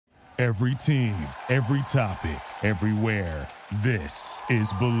Every team, every topic, everywhere. This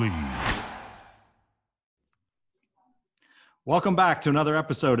is Believe. Welcome back to another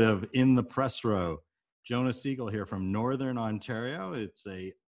episode of In the Press Row. Jonas Siegel here from Northern Ontario. It's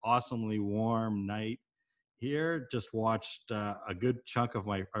a awesomely warm night here. Just watched a good chunk of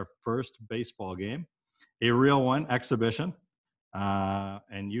our first baseball game, a real one, exhibition.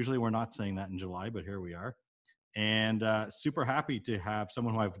 And usually we're not saying that in July, but here we are. And super happy to have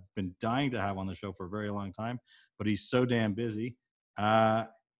someone who I've been dying to have on the show for a very long time, but he's so damn busy.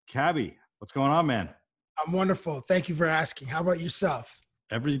 Cabby, what's going on, man? I'm wonderful. Thank you for asking. How about yourself?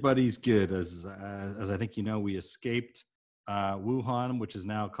 Everybody's good. As I think you know, we escaped Wuhan, which is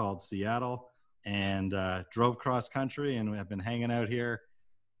now called Seattle, and drove cross country, and we have been hanging out here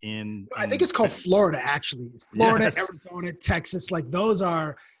I think it's called Florida, actually. It's Florida, Yes. Arizona, Texas. Like those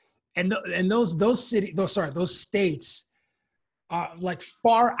are, those states like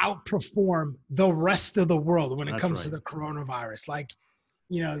far outperform the rest of the world when it comes to the coronavirus. Like,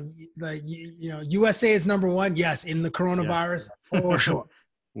 USA is number one. Yes, in the coronavirus, for sure.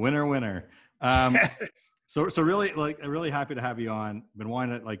 Winner. So really, really happy to have you on. Been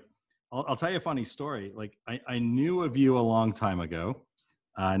wanting to, I'll tell you a funny story. Like I knew of you a long time ago.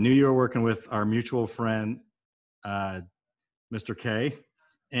 Knew you were working with our mutual friend, Mr. K.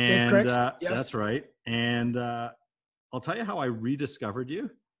 And Dave Crest, yes. That's right. And I'll tell you how I rediscovered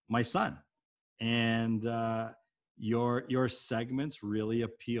you, my son. And your segments really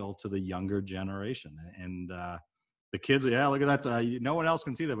appeal to the younger generation. And the kids, look at that. No one else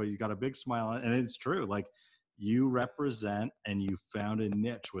can see that, but you got a big smile. And it's true. Like you represent and you found a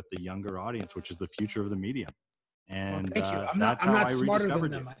niche with the younger audience, which is the future of the medium. And thank you. I'm not smarter than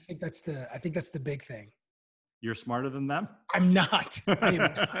them. I think that's the big thing. You're smarter than them? I'm not. I am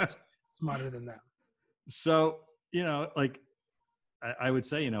not smarter than them. So, I would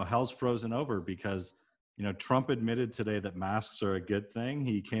say, hell's frozen over because, Trump admitted today that masks are a good thing.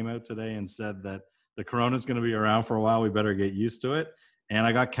 He came out today and said that the corona is going to be around for a while. We better get used to it. And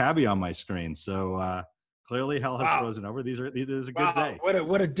I got Cabby on my screen. So clearly hell has frozen over. This is a good day.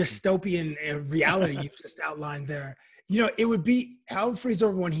 What a dystopian reality you've just outlined there. It would be hell freeze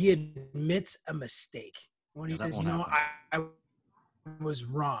over when he admits a mistake. When he says, I was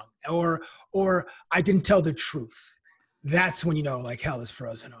wrong or I didn't tell the truth. That's when hell is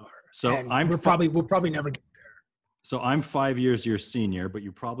frozen over. So and we'll probably never get there. So I'm 5 years your senior, but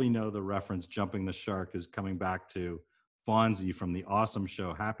you probably know the reference Jumping the Shark is coming back to Fonzie from the awesome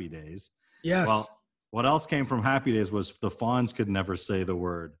show Happy Days. Yes. Well, what else came from Happy Days was the Fonz could never say the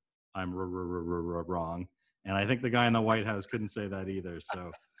word I'm wrong. And I think the guy in the White House couldn't say that either.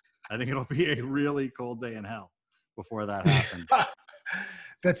 So I think it'll be a really cold day in hell before that happens.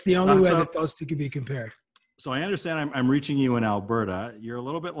 That's the only way that those two could be compared. So I understand I'm reaching you in Alberta. You're a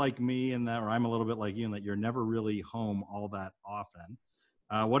little bit like me in that, or I'm a little bit like you in that you're never really home all that often.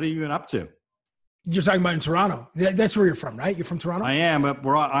 What have you been up to? You're talking about in Toronto. That's where you're from, right? You're from Toronto? I am, but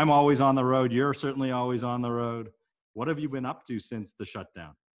I'm always on the road. You're certainly always on the road. What have you been up to since the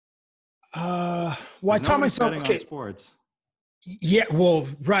shutdown? I taught myself on sports. Yeah, well,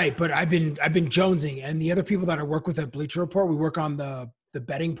 right, but I've been jonesing, and the other people that I work with at Bleacher Report, we work on the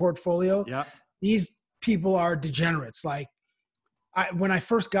betting portfolio. Yeah, these people are degenerates. Like, when I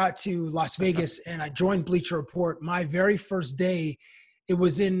first got to Las Vegas and I joined Bleacher Report, my very first day, it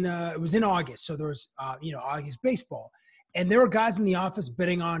was in August, so there was August baseball, and there were guys in the office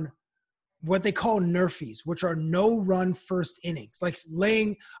betting on what they call nerfies, which are no-run first innings, like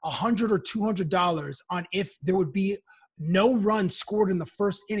laying $100 or $200 on if there would be no run scored in the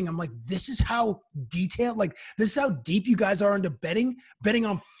first inning. I'm like, this is how detailed, this is how deep you guys are into betting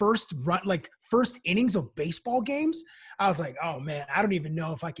on first run, first innings of baseball games. I was like, oh man, I don't even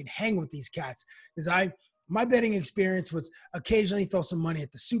know if I can hang with these cats, because my betting experience was occasionally throw some money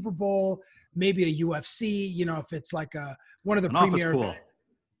at the Super Bowl, maybe a UFC, if it's like one of the premier events.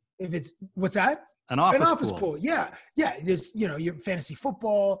 If it's, what's that? An office pool. Yeah. There's, your fantasy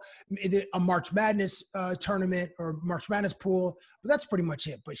football, a March Madness tournament or March Madness pool, but that's pretty much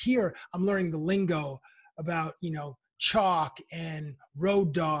it. But here I'm learning the lingo about, chalk and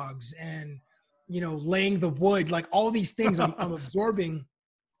road dogs and, laying the wood, like all these things I'm absorbing.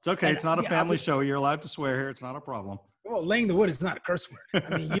 It's okay. It's not a family show. You're allowed to swear here. It's not a problem. Well, laying the wood is not a curse word.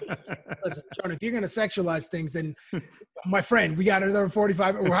 I mean, listen, John, if you're going to sexualize things, then my friend, we got another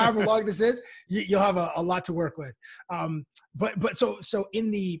 45 or however long this is, you'll have a lot to work with. But so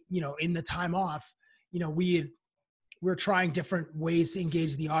in the time off, we're trying different ways to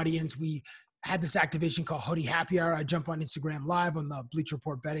engage the audience. We had this activation called Hoodie Happy Hour. I jump on Instagram Live on the Bleacher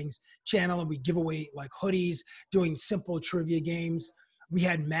Report Bettings channel, and we give away like hoodies, doing simple trivia games. We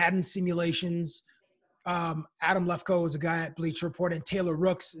had Madden simulations. Adam Lefkoe was a guy at Bleacher Report, and Taylor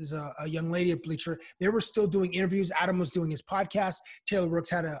Rooks is a young lady at Bleacher. They were still doing interviews. Adam was doing his podcast. Taylor Rooks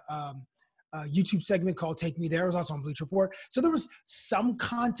had a YouTube segment called Take Me There. It was also on Bleacher Report. So there was some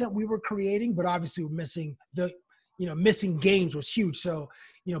content we were creating, but obviously we're missing missing games was huge. So,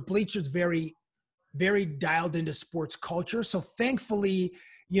 Bleacher's very, very dialed into sports culture. So thankfully,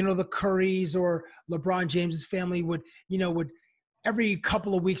 the Currys or LeBron James's family would every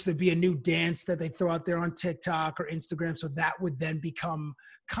couple of weeks there'd be a new dance that they throw out there on TikTok or Instagram. So that would then become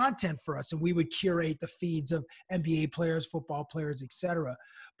content for us, and we would curate the feeds of NBA players, football players, etc.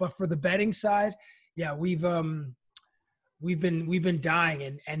 But for the betting side, yeah, we've been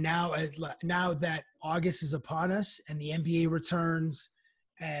dying, and now that August is upon us and the NBA returns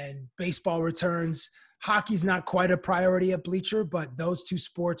and baseball returns, hockey's not quite a priority at Bleacher, but those two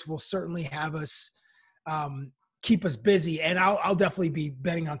sports will certainly have us keep us busy. And I'll definitely be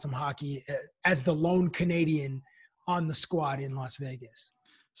betting on some hockey as the lone Canadian on the squad in Las Vegas.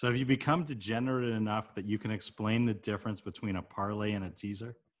 So have you become degenerate enough that you can explain the difference between a parlay and a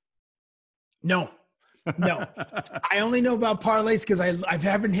teaser? No. I only know about parlays because I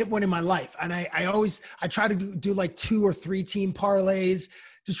haven't hit one in my life. And I try to do like 2 or 3 team parlays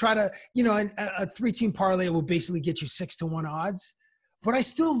to try to, a 3-team parlay will basically get you 6-1 odds. But I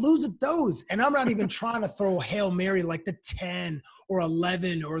still lose at those. And I'm not even trying to throw Hail Mary like the 10 or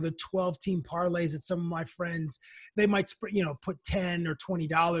 11 or the 12-team parlays that some of my friends, they might, put $10 or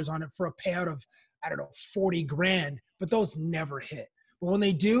 $20 on it for a payout of, I don't know, 40 grand. But those never hit. But when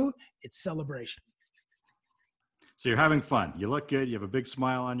they do, it's celebration. So you're having fun. You look good. You have a big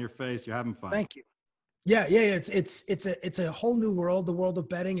smile on your face. You're having fun. Thank you. Yeah. It's a whole new world, the world of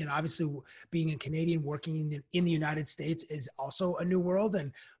betting, and obviously being a Canadian working in the United States is also a new world.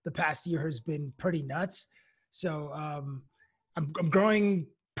 And the past year has been pretty nuts. So I'm growing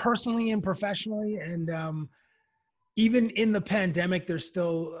personally and professionally, and even in the pandemic, there's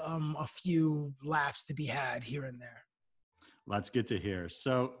still a few laughs to be had here and there. That's good to hear.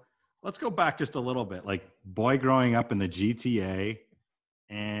 So let's go back just a little bit. Like, boy growing up in the GTA.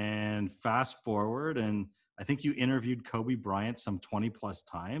 And fast forward, and I think you interviewed Kobe Bryant some 20 plus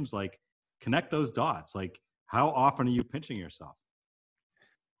times. Like, connect those dots. Like, how often are you pinching yourself?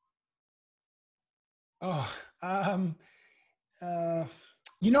 I'm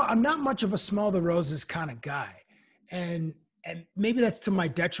not much of a smell the roses kind of guy. And maybe that's to my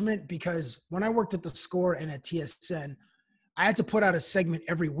detriment, because when I worked at The Score and at TSN, I had to put out a segment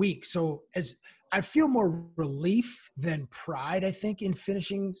every week. So I feel more relief than pride, I think, in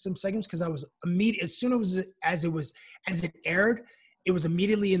finishing some segments, because I was as soon as it aired, it was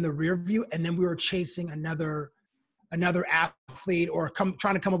immediately in the rear view, and then we were chasing another athlete or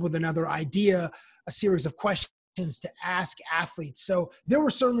trying to come up with another idea, a series of questions to ask athletes. So there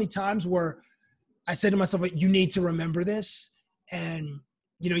were certainly times where I said to myself, you need to remember this. And,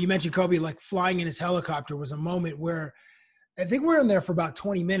 you mentioned Kobe, like flying in his helicopter was a moment where I think we were in there for about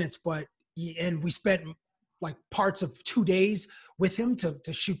 20 minutes, and we spent like parts of 2 days with him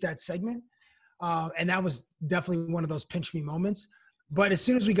to shoot that segment. And that was definitely one of those pinch me moments. But as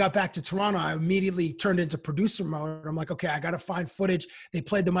soon as we got back to Toronto, I immediately turned into producer mode. I'm like, okay, I got to find footage. They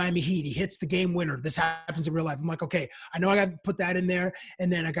played the Miami Heat. He hits the game winner. This happens in real life. I'm like, okay, I know I got to put that in there.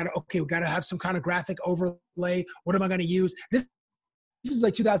 And then we got to have some kind of graphic overlay. What am I going to use? This is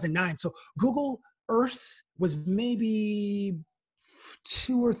like 2009. So Google Earth was maybe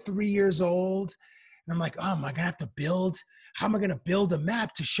 2 or 3 years old. And I'm like, oh, am I going to have to how am I going to build a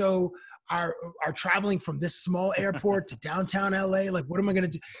map to show our traveling from this small airport to downtown LA? Like, what am I going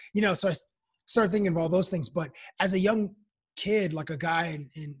to do? So I started thinking of all those things. But as a young kid, like a guy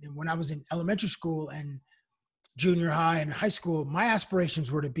when I was in elementary school and junior high and high school, my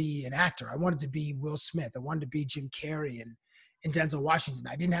aspirations were to be an actor. I wanted to be Will Smith. I wanted to be Jim Carrey and Denzel Washington.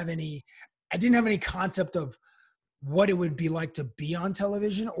 I didn't have any concept of what it would be like to be on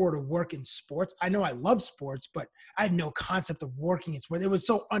television or to work in sports. I know I love sports, but I had no concept of working in sports. It was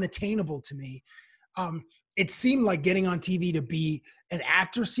so unattainable to me. It seemed like getting on TV to be an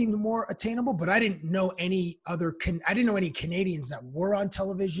actor seemed more attainable, but I didn't know any Canadians that were on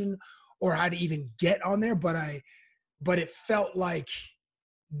television or how to even get on there. But it felt like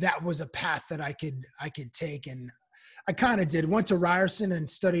that was a path that I could take. And I kind of did. Went to Ryerson and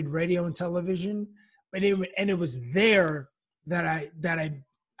studied radio and television. And it was there that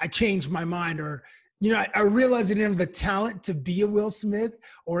I changed my mind, or I realized I didn't have the talent to be a Will Smith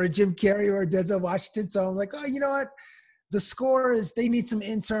or a Jim Carrey or a Denzel Washington. So I was like, oh, you know what? The Score they need some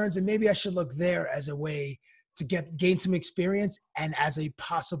interns, and maybe I should look there as a way to gain some experience and as a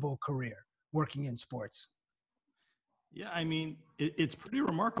possible career working in sports. Yeah, I mean, It's pretty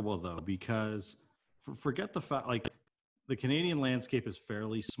remarkable though, because forget the fact, like the Canadian landscape is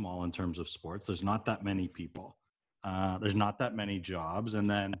fairly small in terms of sports. There's not that many people. There's not that many jobs, and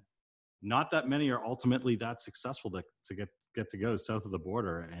then not that many are ultimately that successful to get to go south of the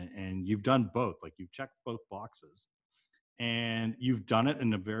border. And you've done both. Like you've checked both boxes, and you've done it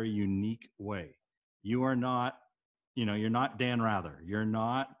in a very unique way. You are not, you're not Dan Rather. You're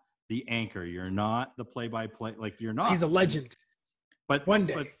not the anchor. You're not the play-by-play. Like you're not. He's a legend. But one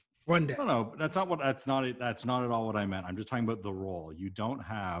day. No, that's not at all what I meant. I'm just talking about the role. You don't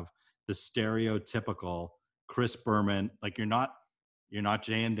have the stereotypical Chris Berman. Like you're not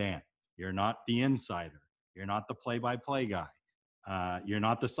Jay and Dan. You're not the insider. You're not the play-by-play guy. You're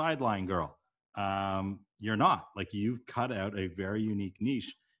not the sideline girl. You're not. Like you've cut out a very unique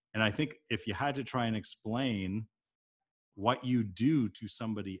niche. And I think if you had to try and explain what you do to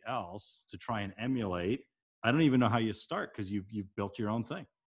somebody else to try and emulate, I don't even know how you start, because you've built your own thing.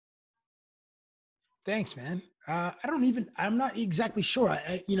 Thanks, man. I'm not exactly sure.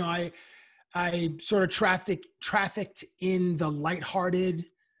 I sort of trafficked in the lighthearted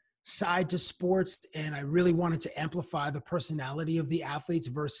side to sports, and I really wanted to amplify the personality of the athletes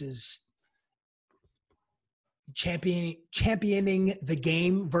versus championing the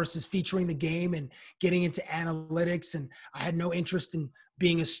game versus featuring the game and getting into analytics. And I had no interest in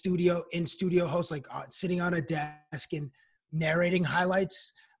being a studio host, like sitting on a desk and narrating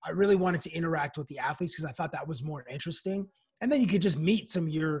highlights. I really wanted to interact with the athletes because I thought that was more interesting. And then you could just meet some of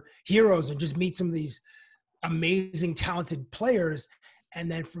your heroes and just meet some of these amazing, talented players. And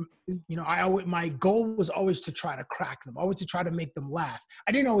then my goal was always to try to crack them, always to try to make them laugh.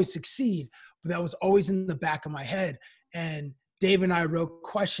 I didn't always succeed, but that was always in the back of my head. And Dave and I wrote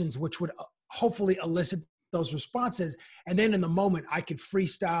questions which would hopefully elicit those responses. And then in the moment, I could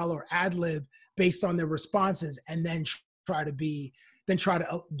freestyle or ad lib based on their responses, and then try to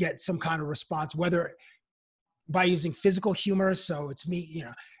get some kind of response, whether by using physical humor. So it's me,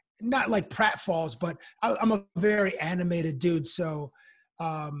 not like pratfalls, but I'm a very animated dude. So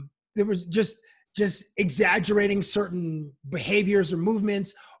there was just exaggerating certain behaviors or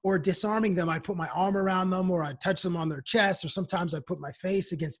movements or disarming them. I put my arm around them, or I touch them on their chest, or sometimes I put my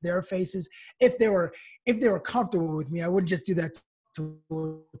face against their faces. If they were comfortable with me, I wouldn't just do that to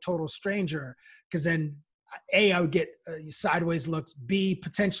a total stranger, because then A, I would get sideways looks, B,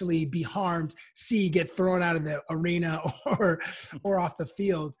 potentially be harmed, C, get thrown out of the arena or off the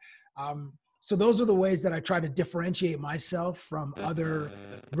field. So those are the ways that I try to differentiate myself from other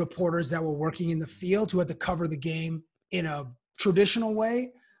reporters that were working in the field who had to cover the game in a traditional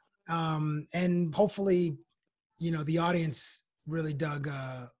way. And hopefully, the audience really dug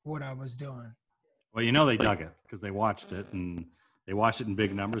what I was doing. Well, they dug it because they watched it, and they watched it in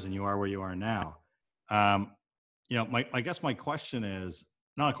big numbers, and you are where you are now. I guess my question is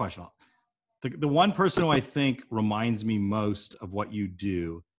not a question. The one person who I think reminds me most of what you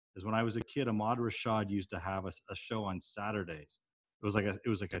do is when I was a kid, Ahmad Rashad used to have a show on Saturdays. It was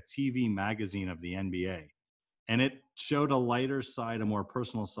like a TV magazine of the NBA, and it showed a lighter side, a more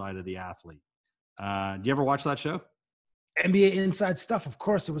personal side of the athlete. Do you ever watch that show? NBA Inside Stuff, of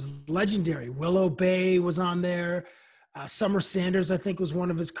course. It was legendary. Willow Bay was on there. Summer Sanders, I think, was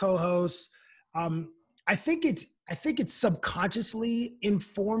one of his co-hosts. I think it subconsciously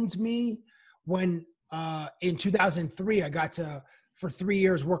informed me when in 2003 I got to, for 3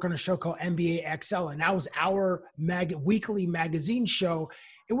 years, work on a show called NBA XL, and that was our weekly magazine show.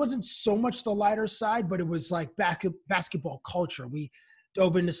 It wasn't so much the lighter side, but it was like basketball culture. We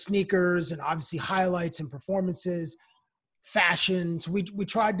dove into sneakers and obviously highlights and performances, fashions. We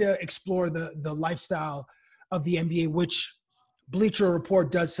tried to explore the lifestyle of the NBA, which Bleacher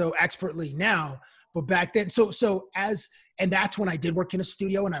Report does so expertly now. But back then, and that's when I did work in a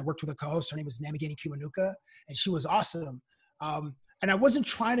studio, and I worked with a co-host. Her name was Namageni Kiwanuka, and she was awesome. And I wasn't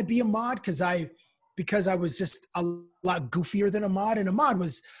trying to be Ahmad because I was just a lot goofier than Ahmad. And Ahmad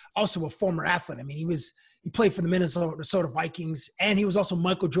was also a former athlete. I mean, he played for the Minnesota Vikings, and he was also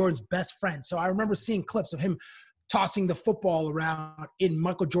Michael Jordan's best friend. So I remember seeing clips of him tossing the football around in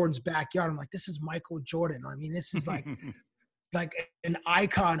Michael Jordan's backyard. I'm like, this is Michael Jordan. I mean, this is like an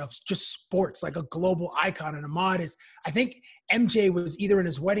icon of just sports, like a global icon. And Ahmad I think MJ was either in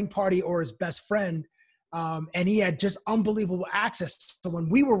his wedding party or his best friend. And he had just unbelievable access. So when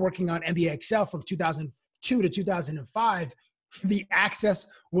we were working on NBA XL from 2002 to 2005, the access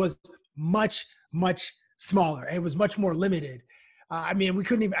was much, much smaller. It was much more limited. I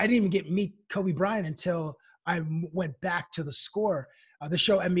didn't even get to meet Kobe Bryant until I went back to the Score. The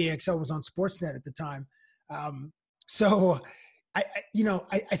show NBA XL was on Sportsnet at the time. So I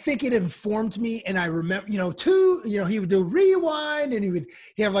think it informed me, and I remember, he would do rewind, and he'd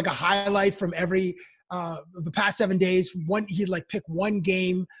have like a highlight from every the past 7 days. He'd like pick one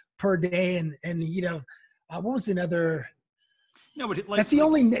game per day, and what was another? No, but that's the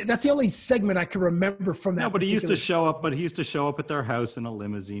only segment I can remember from that. No, but he used to show up. But he used to show up at their house in a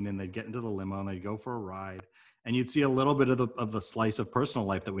limousine, and they'd get into the limo and they'd go for a ride, and you'd see a little bit of the slice of personal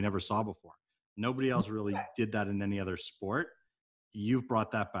life that we never saw before. Nobody else really did that in any other sport. You've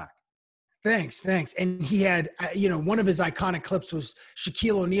brought that back. Thanks. And he had, one of his iconic clips was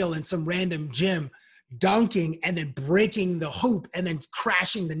Shaquille O'Neal in some random gym dunking and then breaking the hoop and then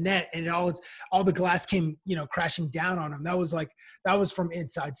crashing the net, and all the glass came, crashing down on him. That was from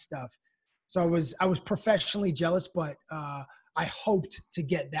Inside Stuff. So I was professionally jealous, but I hoped to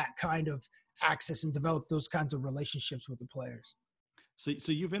get that kind of access and develop those kinds of relationships with the players.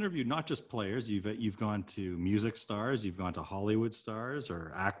 So you've interviewed not just players, you've gone to music stars, you've gone to Hollywood stars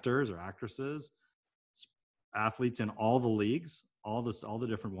or actors or actresses, athletes in all the leagues, all the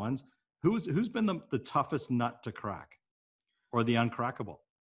different ones. Who's been the toughest nut to crack, or the uncrackable?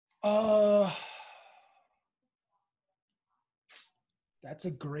 That's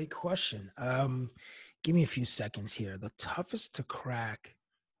a great question. Give me a few seconds here. The toughest to crack.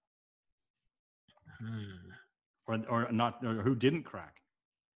 Or not, or who didn't crack?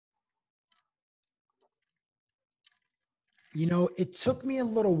 It took me a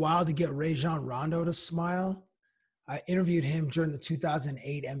little while to get Rajon Rondo to smile. I interviewed him during the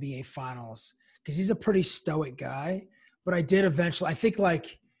 2008 NBA Finals because he's a pretty stoic guy. But I did eventually, I think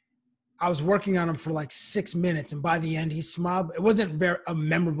I was working on him for 6 minutes, and by the end he smiled. It wasn't a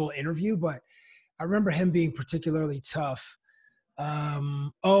memorable interview, but I remember him being particularly tough.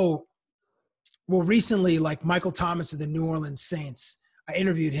 Well, recently, Michael Thomas of the New Orleans Saints, I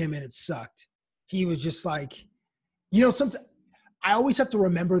interviewed him and it sucked. He was just sometimes I always have to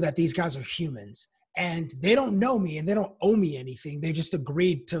remember that these guys are humans and they don't know me and they don't owe me anything. They just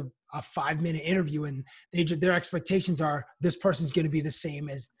agreed to a 5-minute interview, and their expectations are this person's going to be the same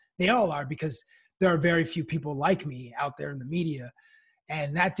as they all are, because there are very few people like me out there in the media.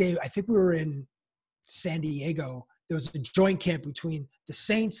 And that day, I think we were in San Diego. There was a joint camp between the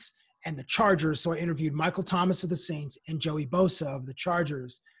Saints and the Chargers. So I interviewed Michael Thomas of the Saints and Joey Bosa of the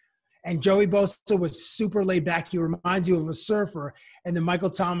Chargers. And Joey Bosa was super laid back. He reminds you of a surfer. And then Michael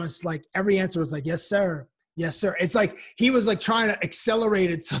Thomas, every answer was yes, sir. Yes, sir. It's he was trying to accelerate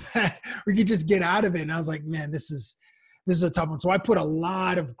it so that we could just get out of it. And I was like, man, this is a tough one. So I put a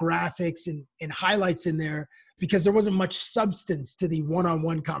lot of graphics and highlights in there because there wasn't much substance to the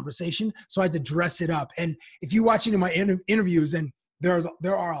one-on-one conversation. So I had to dress it up. And if you watch any of my interviews, and there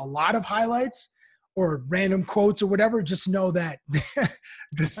are a lot of highlights or random quotes or whatever, just know that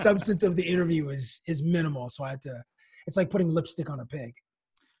the substance of the interview is minimal. So it's like putting lipstick on a pig.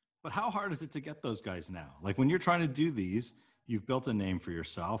 But how hard is it to get those guys now? When you're trying to do these, you've built a name for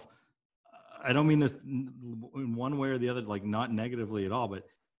yourself. I don't mean this in one way or the other, not negatively at all, but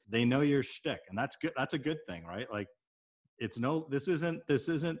they know your shtick, and that's good. That's a good thing, right? This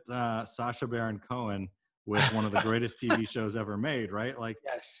isn't Sacha Baron Cohen with one of the greatest TV shows ever made, right?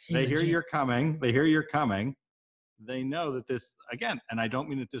 Yes, they hear you're coming. They hear you're coming. They know that this, again, and I don't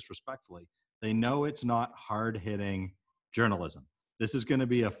mean it disrespectfully, they know it's not hard-hitting journalism. This is going to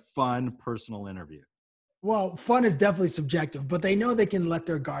be a fun, personal interview. Well, fun is definitely subjective, but they know they can let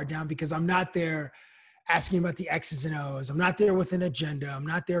their guard down because I'm not there asking about the X's and O's. I'm not there with an agenda. I'm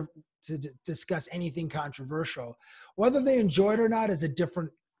not there to discuss anything controversial. Whether they enjoy it or not is a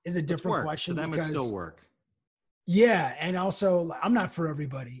different question. To them, it's still work. Yeah, and also I'm not for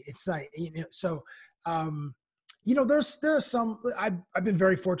everybody. It's so there are some. I've been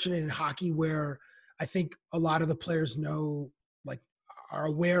very fortunate in hockey where I think a lot of the players know, are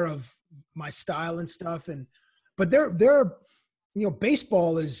aware of my style and stuff, but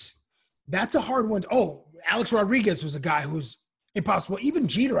baseball that's a hard one. Oh, Alex Rodriguez was a guy who's impossible. Even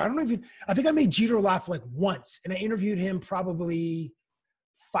Jeter, I think I made Jeter laugh once, and I interviewed him probably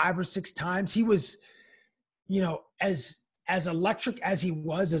 5 or 6 times. He was, as electric as he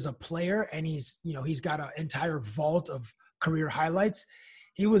was as a player, and he's got an entire vault of career highlights.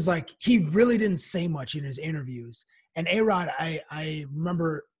 He was he really didn't say much in his interviews. And A-Rod, I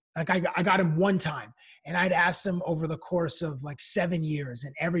remember, I got him one time, and I'd asked him over the course of 7 years,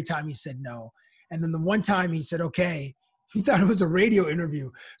 and every time he said no. And then the one time he said, okay, he thought it was a radio interview.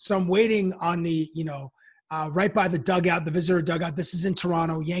 So I'm waiting on the, right by the dugout, the visitor dugout. This is in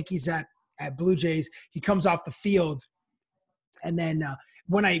Toronto, Yankees at Blue Jays. He comes off the field. And then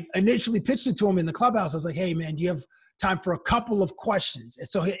when I initially pitched it to him in the clubhouse, I was like, hey, man, do you have time for a couple of questions? And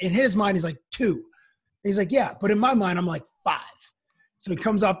so in his mind, he's like, 2. He's like, yeah. But in my mind, I'm like 5. So he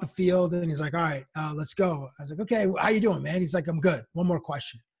comes off the field and he's like, all right, let's go. I was like, okay, how you doing, man? He's like, I'm good. One more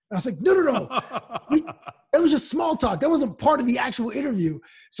question. And I was like, no. That was just small talk. That wasn't part of the actual interview.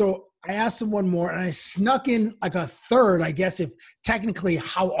 So I asked him one more and I snuck in like a third, I guess, if technically,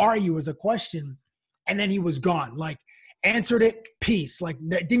 how are you was a question. And then he was gone. Like, answered it, peace. Like,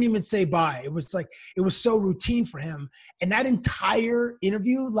 didn't even say bye. It was like, it was so routine for him. And that entire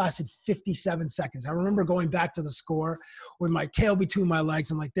interview lasted 57 seconds. I remember going back to the score with my tail between my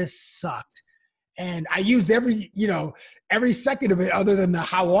legs. I'm like, this sucked. And I used every second of it other than the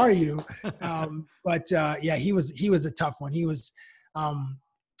how are you. Yeah, he was a tough one. He was,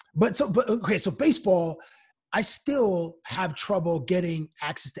 okay. So baseball, I still have trouble getting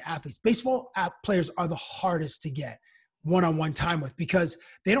access to athletes. Baseball players are the hardest to get one-on-one time with because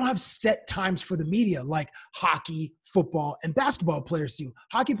they don't have set times for the media like hockey, football, and basketball players do.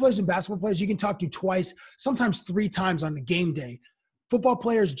 Hockey players and basketball players you can talk to twice, sometimes 3 times on the game day. Football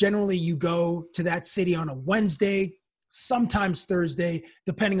players, generally you go to that city on a Wednesday, sometimes Thursday,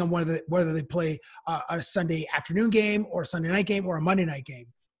 depending on whether they play a Sunday afternoon game or a Sunday night game or a Monday night game.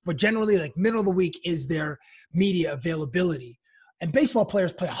 But generally, like middle of the week is their media availability. And baseball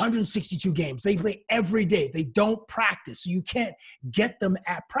players play 162 games. They play every day. They don't practice. So you can't get them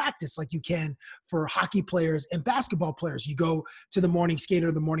at practice like you can for hockey players and basketball players. You go to the morning skate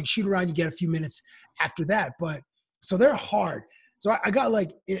or the morning shoot around, you get a few minutes after that. But so they're hard. So I got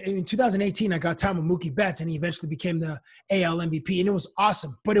like, in 2018, I got time with Mookie Betts and he eventually became the AL MVP and it was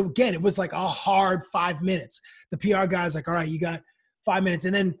awesome. But it was like a hard 5 minutes. The PR guy's like, all right, you got 5 minutes.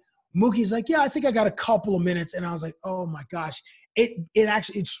 And then Mookie's like, yeah, I think I got a couple of minutes. And I was like, oh my gosh.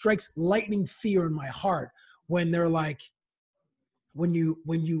 It strikes lightning fear in my heart when they're like, when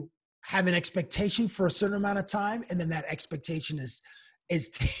you have an expectation for a certain amount of time and then that expectation is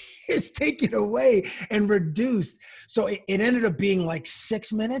taken away and reduced. So it ended up being like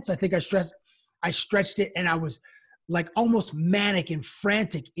 6 minutes. I think I stretched it and I was like almost manic and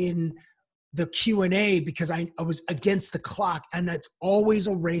frantic in the Q&A because I was against the clock, and that's always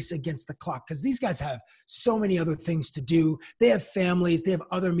a race against the clock because these guys have so many other things to do. They have families, they have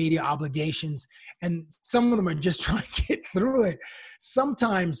other media obligations, and some of them are just trying to get through it.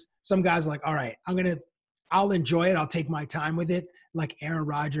 Sometimes some guys are like, all right, I'll enjoy it. I'll take my time with it. Like Aaron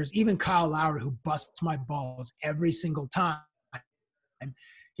Rodgers, even Kyle Lowry, who busts my balls every single time.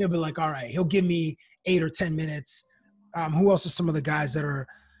 He'll be like, all right, he'll give me 8 or 10 minutes. Who else are some of the guys that are,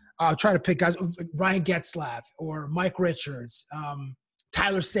 I'll try to pick guys, Ryan Getzlaff or Mike Richards,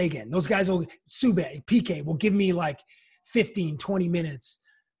 Tyler Sagan. Those guys will, Subban, PK will give me like 15, 20 minutes.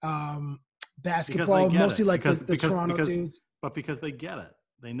 Basketball, mostly like the Toronto dudes. But because they get it.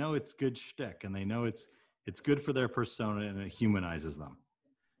 They know it's good shtick and they know it's good for their persona and it humanizes them.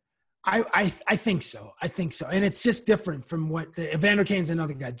 I think so. And it's just different from what the Evander Kane's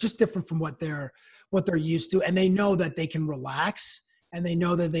another guy, just different from what they're used to. And they know that they can relax. And they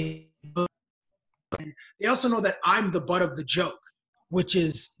know that they also know that I'm the butt of the joke, which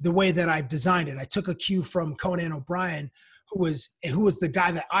is the way that I've designed it. I took a cue from Conan O'Brien, who was the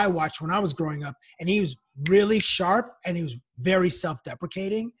guy that I watched when I was growing up, and he was really sharp and he was very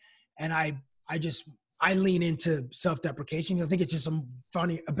self-deprecating. And I lean into self-deprecation. I think it's just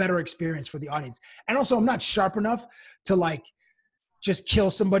a better experience for the audience. And also, I'm not sharp enough to like just kill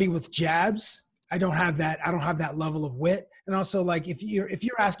somebody with jabs. I don't have that level of wit. And also, like, if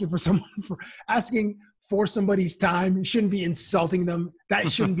you're asking for somebody's time, you shouldn't be insulting them. That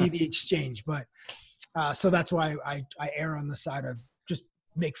shouldn't be the exchange. But so that's why I err on the side of just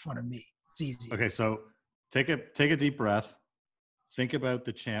make fun of me. It's easy. Okay, so take a deep breath. Think about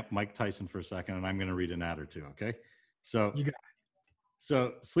the champ Mike Tyson for a second, and I'm going to read an ad or two. Okay, so you got it.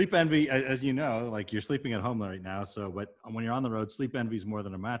 So Sleep Envy, as you know, like you're sleeping at home right now. So when you're on the road, Sleep Envy is more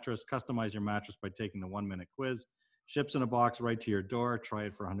than a mattress. Customize your mattress by taking the 1-minute quiz. Ships in a box right to your door. Try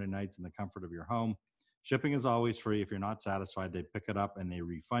it for 100 nights in the comfort of your home. Shipping is always free. If you're not satisfied, they pick it up and they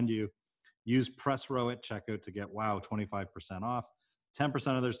refund you. Use Press Row at checkout to get 25% off.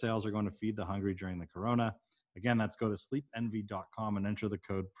 10% of their sales are going to feed the hungry during the corona. Again, that's go to sleepenvy.com and enter the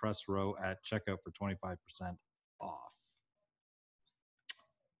code PRESSROW at checkout for 25% off.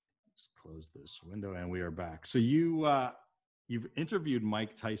 Close this window and we are back. So you've interviewed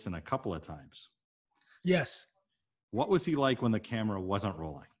Mike Tyson a couple of times. Yes. What was he like when the camera wasn't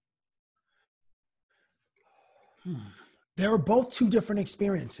rolling? They were both 2 different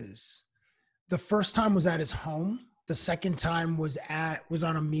experiences. The first time was at his home. The second time was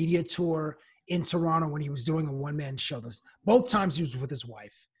on a media tour in Toronto when he was doing a one-man show. Both times he was with his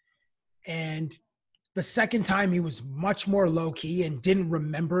wife. And The second time he was much more low key and didn't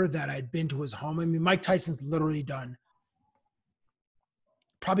remember that I'd been to his home. I mean, Mike Tyson's literally done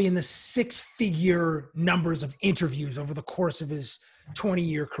probably in the 6-figure numbers of interviews over the course of his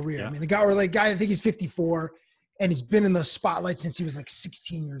 20-year career. Yeah. I mean, the guy, I think he's 54 and he's been in the spotlight since he was like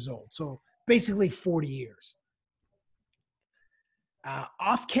 16 years old. So basically 40 years.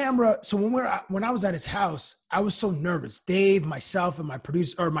 Off camera. So when I was at his house, I was so nervous. Dave, myself, and my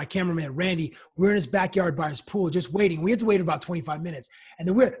producer or my cameraman, Randy, we're in his backyard by his pool, just waiting. We had to wait about 25 minutes. And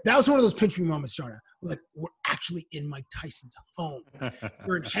then that was one of those pinch me moments, Jonah. We're actually in Mike Tyson's home.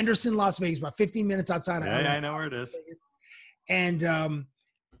 We're in Henderson, Las Vegas, about 15 minutes outside of LA. Yeah, I know where it is. And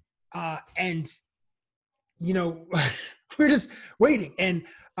you know, we're just waiting. And,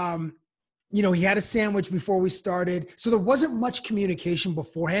 you know, he had a sandwich before we started. So there wasn't much communication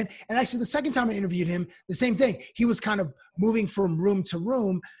beforehand. And actually the second time I interviewed him, the same thing. He was kind of moving from room to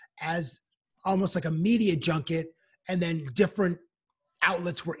room as almost like a media junket. And then different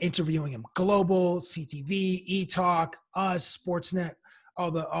outlets were interviewing him. Global, CTV, eTalk, Us, Sportsnet,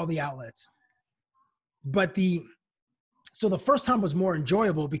 all the outlets. But so the first time was more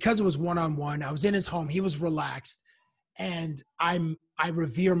enjoyable because it was one-on-one. I was in his home. He was relaxed. And I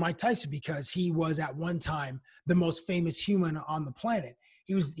revere Mike Tyson because he was at one time the most famous human on the planet.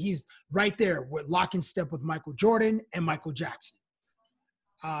 He's right there with lock and step with Michael Jordan and Michael Jackson.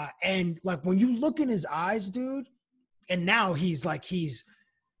 And like when you look in his eyes, dude, and now he's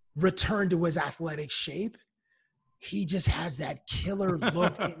returned to his athletic shape. He just has that killer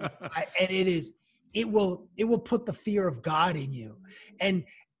look, and it will put the fear of God in you.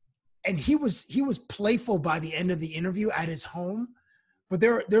 And he was playful by the end of the interview at his home. But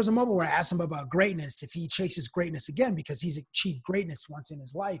there's a moment where I asked him about greatness, if he chases greatness again, because he's achieved greatness once in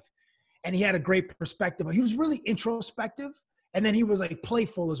his life. And he had a great perspective. He was really introspective. And then he was like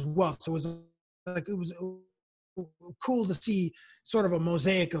playful as well. So it was cool to see sort of a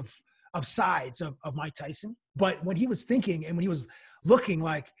mosaic of sides of Mike Tyson. But when he was thinking and when he was looking,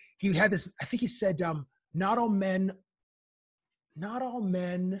 like he had this, I think he said, not all men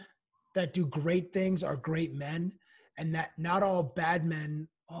that do great things are great men, and that not all bad men.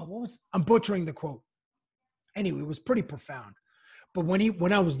 I'm butchering the quote. Anyway, it was pretty profound. But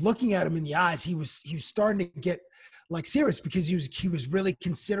when I was looking at him in the eyes, he was starting to get like serious because he was really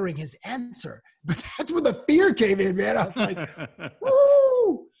considering his answer. But that's when the fear came in, man. I was like,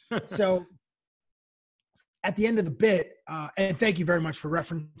 woo! So at the end of the bit, and thank you very much for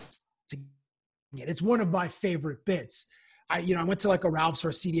referencing it. It's one of my favorite bits. I went to like a Ralph's or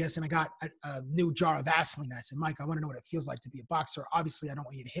a CVS and I got a new jar of Vaseline. I said, Mike, I want to know what it feels like to be a boxer. Obviously, I don't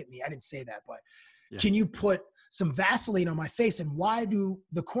want you to hit me. I didn't say that, but Can you put some Vaseline on my face? And why do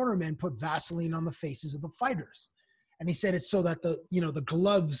the cornermen put Vaseline on the faces of the fighters? And he said it's so that the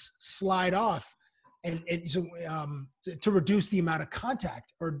gloves slide off and to reduce the amount of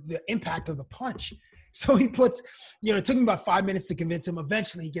contact or the impact of the punch. So he puts, it took him about 5 minutes to convince him.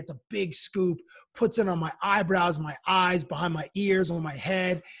 Eventually he gets a big scoop, puts it on my eyebrows, my eyes, behind my ears, on my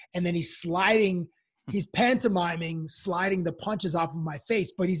head. And then he's pantomiming, sliding the punches off of my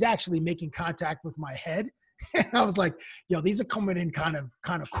face, but he's actually making contact with my head. And I was like, these are coming in kind of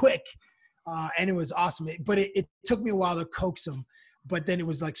quick. And it was awesome. But it took me a while to coax him, but then it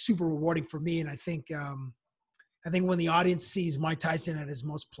was like super rewarding for me. And I think when the audience sees Mike Tyson at his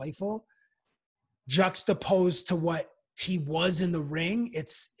most playful, juxtaposed to what he was in the ring,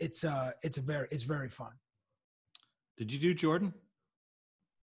 it's very fun. Did you do Jordan?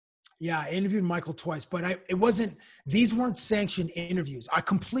 Yeah, I interviewed Michael twice, but these weren't sanctioned interviews. I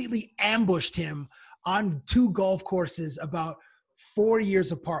completely ambushed him on 2 golf courses about 4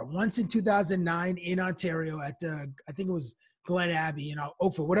 years apart. Once in 2009 in Ontario at I think it was Glen Abbey,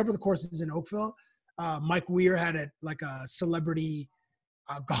 Oakville, whatever the course is in Oakville. Mike Weir had a celebrity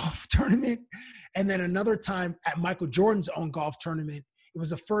golf tournament. And then another time at Michael Jordan's own golf tournament. It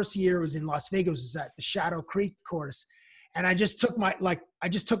was the first year, it was in Las Vegas, it was at the Shadow Creek course. And I just took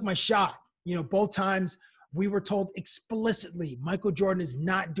my shot. Both times we were told explicitly, Michael Jordan is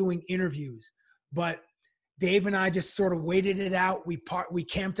not doing interviews. But Dave and I just sort of waited it out. We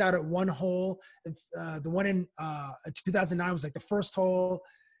camped out at one hole. The one in 2009 was like the first hole.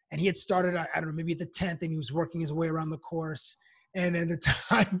 And he had started, I don't know, maybe at the 10th, and he was working his way around the course. And then the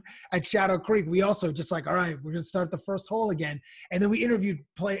time at Shadow Creek, we also just like, all right, we're going to start the first hole again. And then we interviewed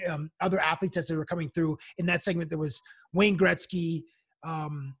other athletes as they were coming through. In that segment, there was Wayne Gretzky,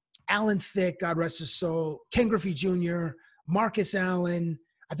 Alan Thicke, God rest his soul, Ken Griffey Jr., Marcus Allen.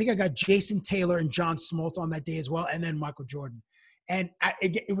 I think I got Jason Taylor and John Smoltz on that day as well, and then Michael Jordan. And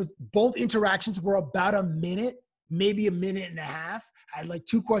it was both interactions were about a minute, maybe a minute and a half. I had like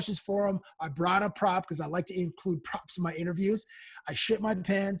 2 questions for him. I brought a prop because I like to include props in my interviews. I shit my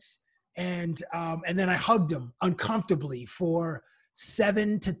pants, and then I hugged him uncomfortably for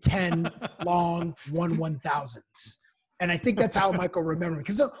 7 to 10 long 1/1000s. And I think that's how Michael remembered me.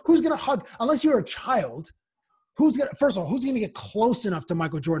 Because who's going to hug, unless you're a child, first of all, who's going to get close enough to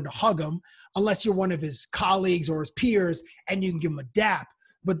Michael Jordan to hug him, unless you're one of his colleagues or his peers and you can give him a dap.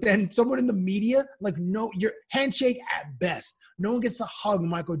 But then someone in the media, like, no, your handshake at best. No one gets to hug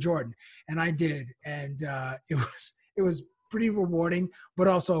Michael Jordan. And I did. And it was pretty rewarding, but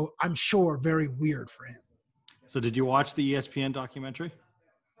also, I'm sure, very weird for him. So did you watch the ESPN documentary?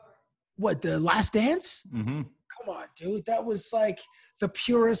 What, The Last Dance? Mm-hmm. Come on, dude. That was like the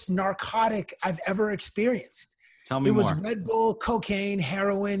purest narcotic I've ever experienced. Tell me more. It was Red Bull, cocaine,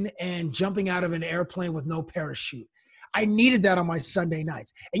 heroin, and jumping out of an airplane with no parachute. I needed that on my Sunday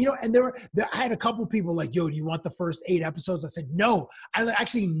nights. And, and I had a couple people like, yo, do you want the first 8 episodes? I said, no, I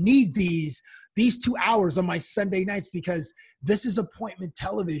actually need these 2 hours on my Sunday nights because this is appointment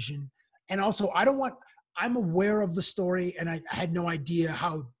television. And also, I'm aware of the story, and I had no idea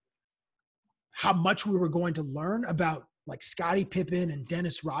how much we were going to learn about like Scottie Pippen and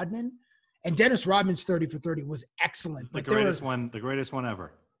Dennis Rodman. And Dennis Rodman's 30 for 30 was excellent. The greatest one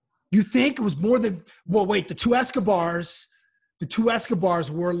ever. You think it was more than, well, wait, the two Escobars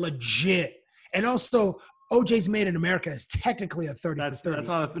were legit. And also, OJ's Made in America is technically a 30 for 30. That's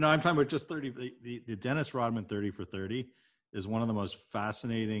not, no, I'm talking about just 30. The Dennis Rodman 30 for 30 is one of the most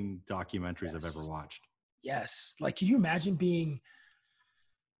fascinating documentaries I've ever watched. Yes. Like, can you imagine being,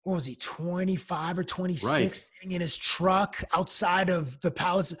 what was he, 25 or 26, right, sitting in his truck outside of the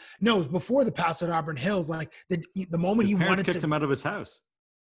palace? No, it was before the palace at Auburn Hills. Like, the moment his he wanted kicked him out of his house.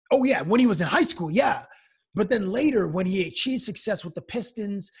 Oh, yeah, when he was in high school, yeah. But then later, when he achieved success with the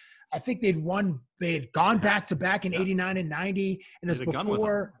Pistons, I think they had gone back-to-back in 89 and 90. And it was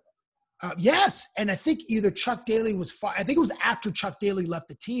before. Yes, and I think either Chuck Daly was – I think it was after Chuck Daly left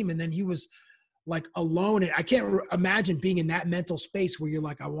the team, and then he was – like alone. And I can't imagine being in that mental space where you're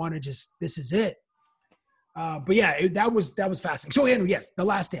like, I want to just, this is it. But yeah, that was fascinating. So Andrew, yes, The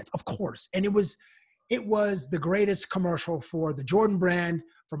Last Dance, of course. And it was the greatest commercial for the Jordan brand,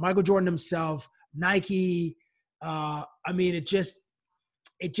 for Michael Jordan himself, Nike. I mean, it just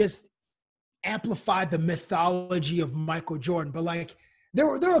amplified the mythology of Michael Jordan. But like, there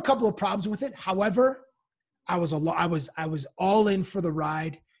were a couple of problems with it. However, I was all in for the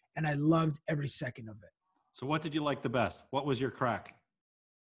ride. And I loved every second of it. So what did you like the best? What was your crack?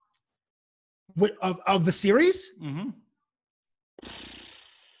 What, of the series? Mm-hmm.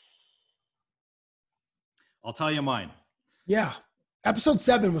 I'll tell you mine. Yeah. Episode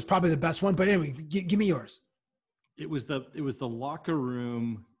 7 was probably the best one. But anyway, give me yours. It was the locker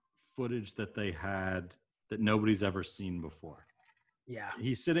room footage that they had that nobody's ever seen before. Yeah.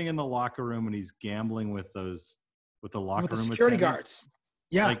 He's sitting in the locker room and he's gambling with the locker room security attendants. Guards.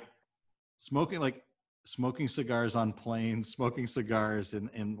 Yeah. Like smoking cigars on planes, smoking cigars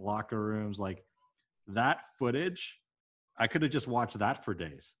in locker rooms, like that footage. I could have just watched that for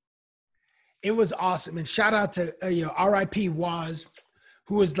days. It was awesome. And shout out to, R.I.P. Waz,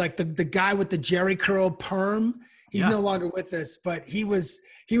 who was like the guy with the Jerry curl perm. He's no longer with us, but he was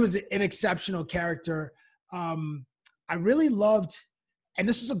an exceptional character. I really loved, and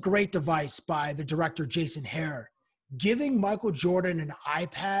this was a great device by the director, Jason Hare, giving Michael Jordan an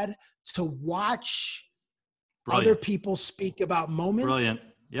iPad to watch other people speak about moments. Brilliant.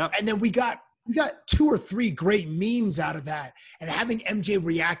 Yep. And then we got 2 or 3 great memes out of that. And having MJ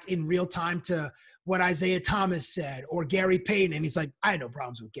react in real time to what Isaiah Thomas said or Gary Payton. And he's like, I had no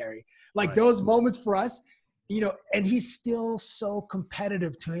problems with Gary. Like those moments for us, and he's still so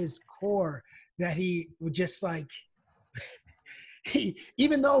competitive to his core that he would just like,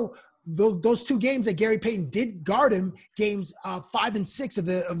 even though those 2 games that Gary Payton did guard him, games 5 and 6 of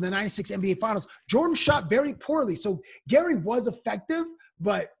the 96 NBA Finals, Jordan shot very poorly. So Gary was effective,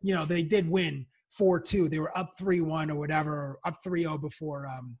 but they did win 4-2. They were up 3-1 or whatever, or up 3-0 before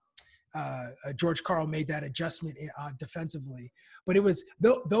George Karl made that adjustment defensively. But it was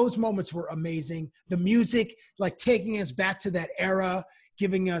those moments were amazing. The music, like taking us back to that era,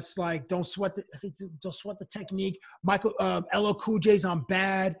 giving us like don't sweat the technique. Michael LL Cool J's on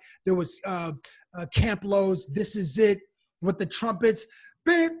Bad. There was Camp Lowe's This Is It with the trumpets.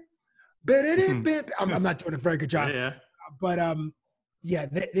 Beep, beep, beep. I'm not doing a very good job. Yeah. But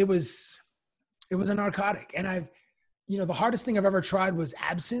it was a narcotic. And the hardest thing I've ever tried was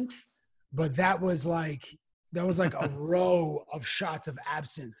absinthe, but that was like a row of shots of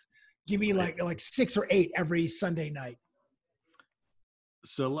absinthe. Give me like 6 or 8 every Sunday night.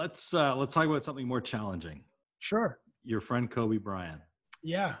 So let's talk about something more challenging. Sure. Your friend Kobe Bryant.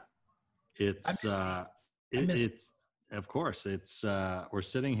 Yeah. It's it's of course it's we're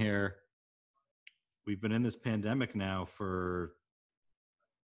sitting here. We've been in this pandemic now for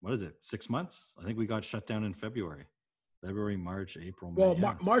what is it? 6 months? I think we got shut down in February, March, April, May. Well,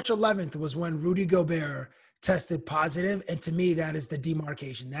 Yeah. March 11th was when Rudy Gobert tested positive, and to me, that is the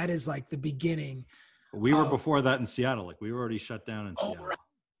demarcation. That is like the beginning. We were before that in Seattle. Like we were already shut down in Seattle. Right.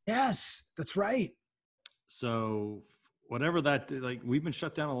 Yes, that's right. So whatever that, like we've been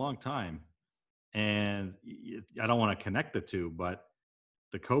shut down a long time, and I don't want to connect the two, but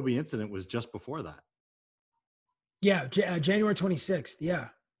the Kobe incident was just before that. Yeah, January 26th. Yeah,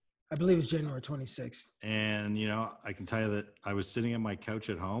 I believe it was January 26th. And, you know, I can tell you that I was sitting on my couch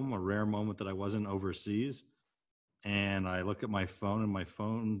at home, a rare moment that I wasn't overseas. And I look at my phone and my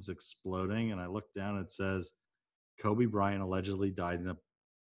phone's exploding. And I look down and it says, Kobe Bryant allegedly died in a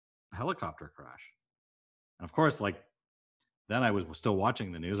helicopter crash. And of course, like then I was still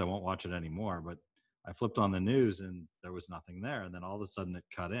watching the news. I won't watch it anymore, but I flipped on the news and there was nothing there. And then all of a sudden it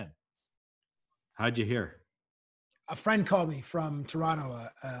cut in. How'd you hear? A friend called me from Toronto,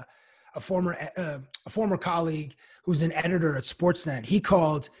 a former colleague who's an editor at Sportsnet. He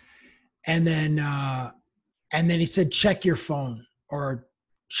called, and then he said, check your phone or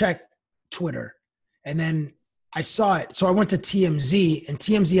check Twitter. And then I saw it. So I went to TMZ, and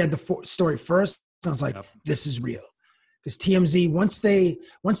TMZ had the story first. And I was like, This is real. Because TMZ, once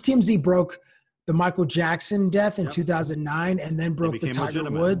TMZ broke the Michael Jackson death in 2009 and then broke the Tiger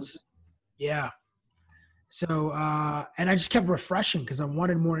Woods. Yeah. So, and I just kept refreshing because I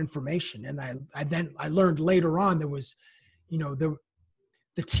wanted more information. And I learned later on there was, you know, the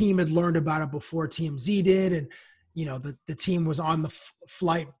team had learned about it before TMZ did. And, you know, the team was on the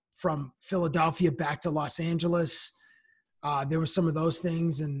flight from Philadelphia back to Los Angeles. There were some of those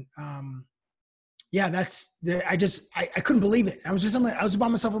things. And, I couldn't believe it. I was by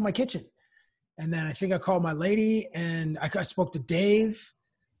myself in my kitchen. And then I think I called my lady and I spoke to Dave.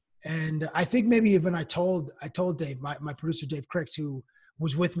 And I think maybe even I told Dave, my producer, Dave Cricks, who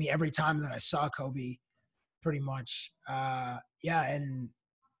was with me every time that I saw Kobe pretty much. And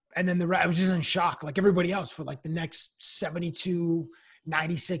then I was just in shock like everybody else for like the next 72,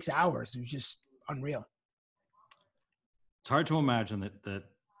 96 hours. It was just unreal. It's hard to imagine that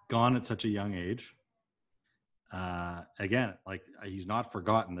gone at such a young age. Again, like he's not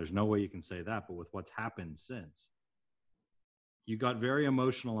forgotten. There's no way you can say that, but with what's happened since. You got very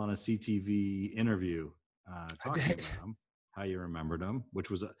emotional on a CTV interview talking about him, how you remembered him,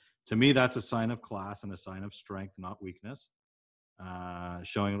 which was, to me, that's a sign of class and a sign of strength, not weakness.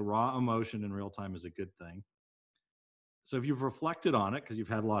 Showing raw emotion in real time is a good thing. So if you've reflected on it, because you've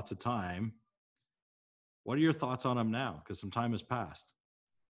had lots of time, what are your thoughts on him now? Because some time has passed.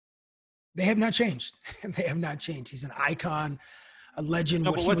 They have not changed. They have not changed. He's an icon, a legend.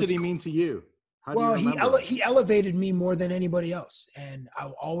 No, but what did he mean to you? Well, he elevated me more than anybody else, and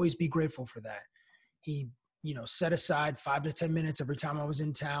I'll always be grateful for that. He, you know, set aside 5 to 10 minutes every time I was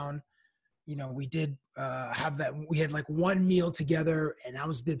in town. You know, we did have that. We had like one meal together, and that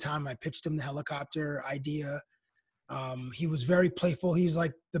was the time I pitched him the helicopter idea. He was very playful. He was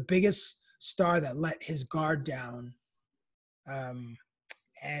like the biggest star that let his guard down.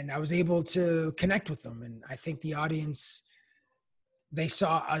 And I was able to connect with them, and I think the audience, they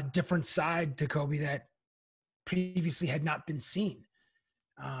saw a different side to Kobe that previously had not been seen.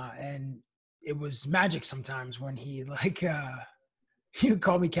 And it was magic sometimes when he he would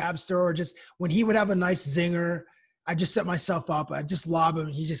call me Cabster, or just when he would have a nice zinger, I just set myself up. I just lob him.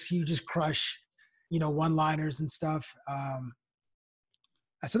 He would just crush, you know, one-liners and stuff.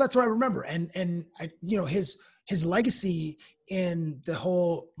 So that's what I remember. And I, you know, his legacy in the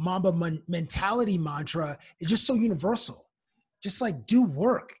whole Mamba mentality mantra is just so universal. Just like do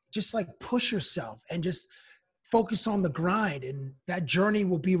work, just like push yourself and just focus on the grind. And that journey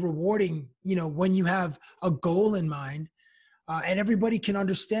will be rewarding, you know, when you have a goal in mind. And everybody can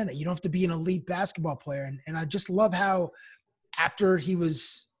understand that you don't have to be an elite basketball player. And I just love how after he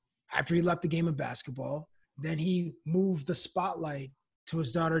left the game of basketball, then he moved the spotlight to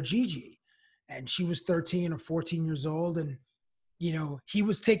his daughter, Gigi. And she was 13 or 14 years old. And, you know, he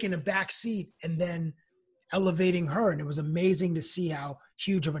was taking a back seat and then elevating her. And it was amazing to see how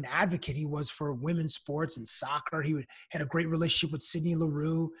huge of an advocate he was for women's sports and soccer. He had a great relationship with Sydney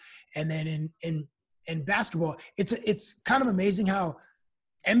Leroux. And then in basketball, it's kind of amazing how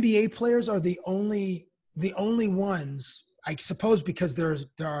NBA players are the only ones, I suppose, because there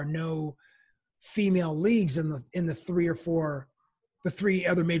are no female leagues in the three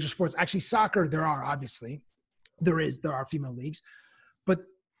other major sports. Actually, soccer, there are, obviously. There are female leagues. But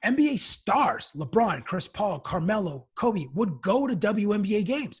NBA stars, LeBron, Chris Paul, Carmelo, Kobe, would go to WNBA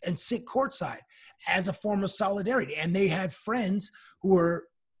games and sit courtside as a form of solidarity. And they had friends who were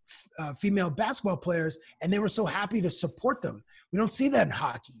female basketball players, and they were so happy to support them. We don't see that in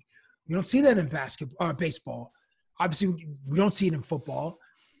hockey. We don't see that in basketball, baseball. Obviously, we don't see it in football.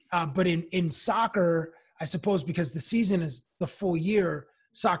 But in soccer, I suppose because the season is the full year,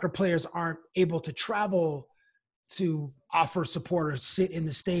 soccer players aren't able to travel to offer support or sit in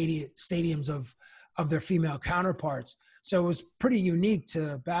the stadiums of their female counterparts. So it was pretty unique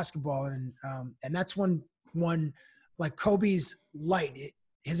to basketball. And that's one like Kobe's light,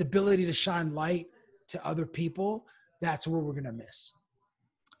 his ability to shine light to other people. That's where we're going to miss.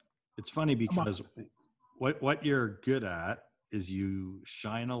 It's funny because what you're good at is you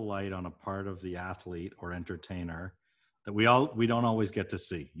shine a light on a part of the athlete or entertainer that we don't always get to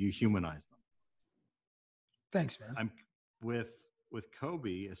see. You humanize them. Thanks, man. I'm with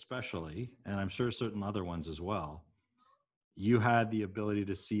Kobe especially, and I'm sure certain other ones as well. You had the ability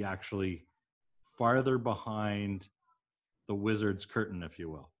to see actually farther behind the Wizards curtain, if you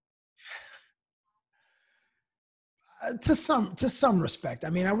will. To some respect. I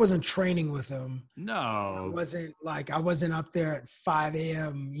mean, I wasn't training with him. No. I wasn't up there at 5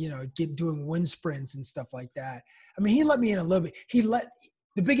 a.m., doing wind sprints and stuff like that. I mean, he let me in a little bit.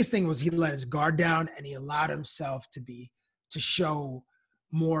 The biggest thing was he let his guard down and he allowed himself to show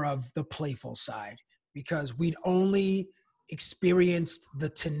more of the playful side, because we'd only experienced the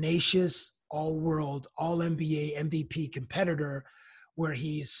tenacious all-world, all-NBA MVP competitor where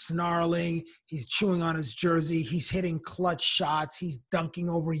he's snarling, he's chewing on his jersey, he's hitting clutch shots, he's dunking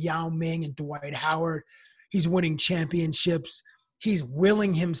over Yao Ming and Dwight Howard, he's winning championships, he's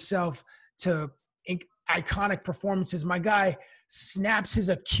willing himself to iconic performances. My guy snaps his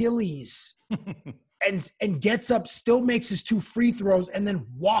Achilles and gets up, still makes his 2 free throws, and then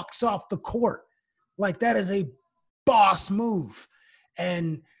walks off the court. Like, that is a boss move.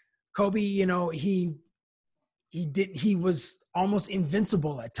 And Kobe, he was almost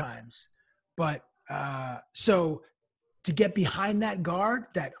invincible at times. But so to get behind that guard,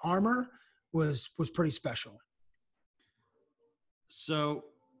 that armor was pretty special. So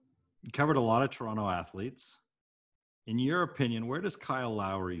you covered a lot of Toronto athletes. In your opinion, where does Kyle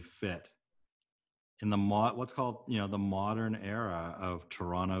Lowry fit in the what's called, the modern era of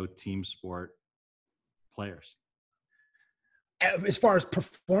Toronto team sport players? As far as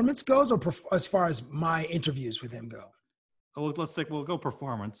performance goes, or as far as my interviews with him go? Well, we'll go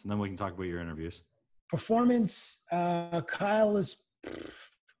performance, and then we can talk about your interviews. Performance, Kyle is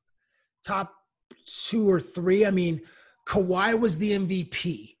top 2 or 3. I mean, Kawhi was the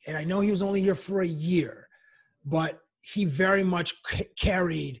MVP, and I know he was only here for a year, but he very much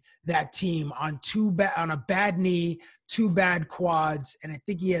carried that team on a bad knee, 2 bad quads, and I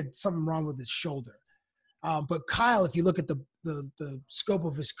think he had something wrong with his shoulder. But Kyle, if you look at the scope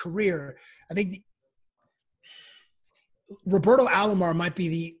of his career, I think Roberto Alomar might be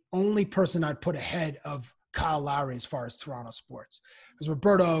the only person I'd put ahead of Kyle Lowry as far as Toronto sports, because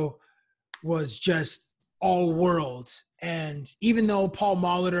Roberto was just all world. And even though Paul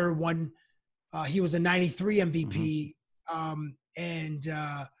Molitor won, he was a 93 MVP, and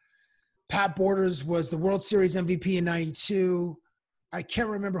Pat Borders was the World Series MVP in 92. I can't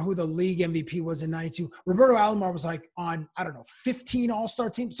remember who the league MVP was in 92. Roberto Alomar was like on, 15 all-star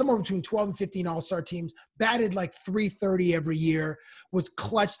teams, somewhere between 12 and 15 all-star teams, batted like .330 every year, was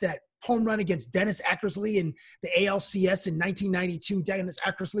clutched that home run against Dennis Eckersley in the ALCS in 1992. Dennis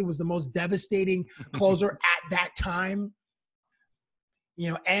Eckersley was the most devastating closer at that time.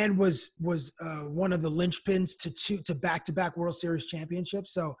 And was one of the linchpins to back-to-back World Series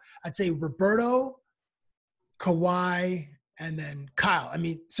championships. So I'd say Roberto, Kawhi, and then Kyle. I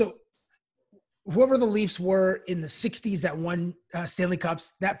mean, so whoever the Leafs were in the 60s that won Stanley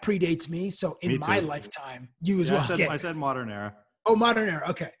Cups, that predates me. So in my lifetime, you as well. I said modern era. Oh, modern era.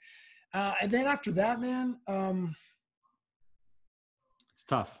 Okay. And then after that, man. It's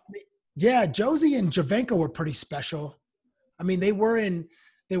tough. Yeah, Josie and Javenko were pretty special. I mean, they were in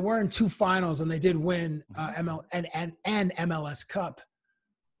 2 finals and they did win and MLS Cup.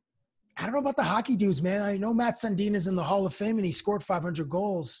 I don't know about the hockey dudes, man. I know Matt Sundin is in the Hall of Fame and he scored 500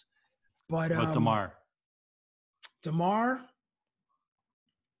 goals. But DeMar.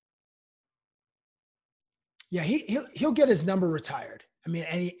 Yeah, he'll get his number retired. I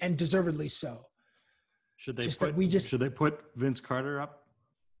mean, and deservedly so. Should they put Vince Carter up?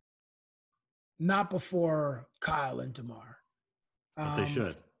 Not before Kyle and DeMar. But they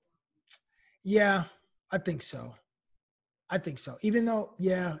should. Yeah, I think so. Even though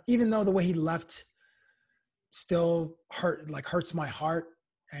the way he left still hurts my heart.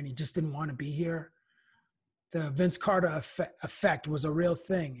 and he just didn't want to be here. The Vince Carter effect was a real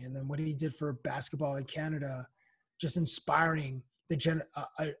thing. And then what he did for basketball in Canada, just inspiring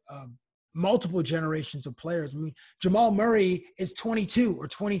multiple generations of players. I mean, Jamal Murray is 22 or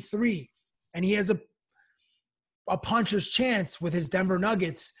 23, and he has a puncher's chance with his Denver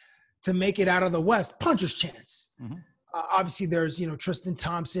Nuggets to make it out of the West. Puncher's chance. Mm-hmm. Obviously, there's, Tristan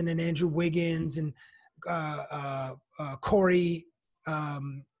Thompson and Andrew Wiggins and Corey. Oh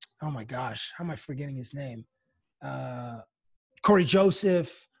my gosh, how am I forgetting his name? Corey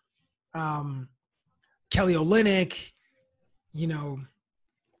Joseph, Kelly Olynyk.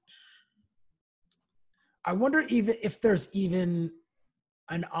 I wonder even if there's even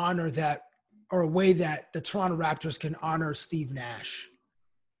an honor or a way that the Toronto Raptors can honor Steve Nash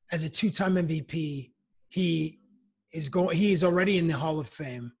as a 2-time MVP. He is already in the Hall of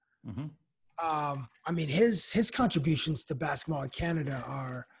Fame. Mm-hmm. I mean, his contributions to basketball in Canada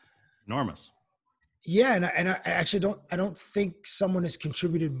are enormous. Yeah, and I actually don't think someone has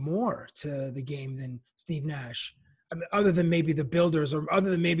contributed more to the game than Steve Nash. I mean, other than maybe the builders, or other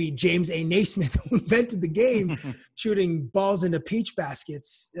than maybe James A. Naismith, who invented the game, shooting balls into peach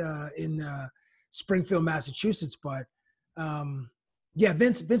baskets in Springfield, Massachusetts. But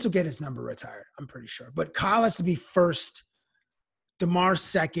Vince will get his number retired, I'm pretty sure. But Kyle has to be first, DeMar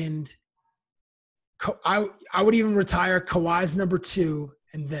second. I would even retire Kawhi's number 2,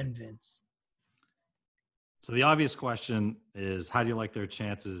 and then Vince. So the obvious question is, how do you like their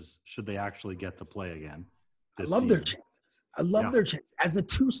chances? Should they actually get to play again? I love their chances. I love their chances. As the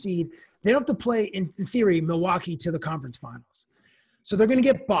 2 seed, they don't have to play, in theory, Milwaukee to the conference finals. So they're going to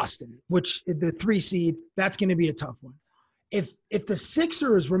get Boston, which the 3 seed, that's going to be a tough one. If the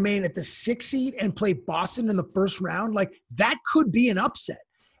Sixers remain at the 6 seed and play Boston in the first round, that could be an upset.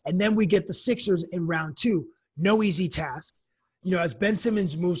 And then we get the Sixers in round 2. No easy task. As Ben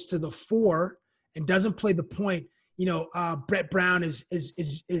Simmons moves to the 4 and doesn't play the point, Brett Brown is,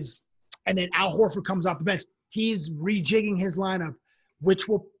 and then Al Horford comes off the bench. He's rejigging his lineup, which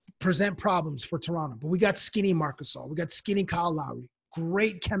will present problems for Toronto. But we got skinny Marc Gasol. We got skinny Kyle Lowry.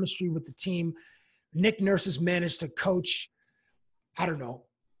 Great chemistry with the team. Nick Nurse has managed to coach, I don't know,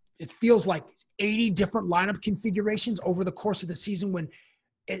 it feels like 80 different lineup configurations over the course of the season when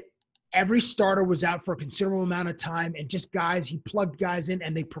every starter was out for a considerable amount of time, and just he plugged guys in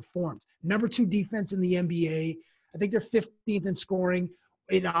and they performed. Number 2 defense in the NBA. I think they're 15th in scoring,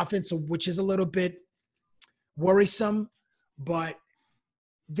 in offense, which is a little bit worrisome. But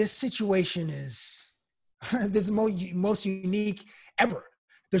this situation is this is most unique ever.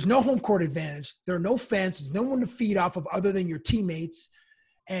 There's no home court advantage. There are no fans. There's no one to feed off of other than your teammates.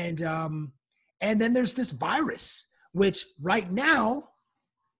 And then there's this virus, which right now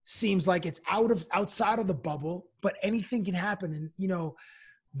seems like it's outside of the bubble, but anything can happen. And,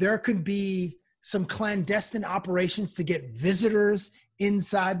 there could be some clandestine operations to get visitors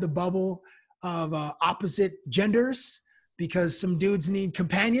inside the bubble of opposite genders, because some dudes need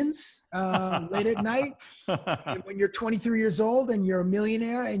companions late at night. And when you're 23 years old and you're a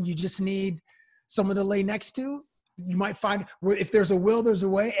millionaire and you just need someone to lay next to, you might find if there's a will, there's a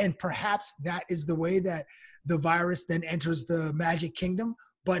way. And perhaps that is the way that the virus then enters the Magic Kingdom.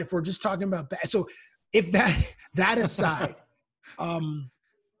 But if we're just talking about so if that aside,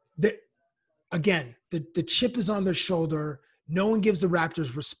 the chip is on their shoulder. No one gives the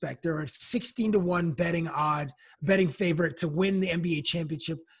Raptors respect. They're a 16-1 betting favorite to win the NBA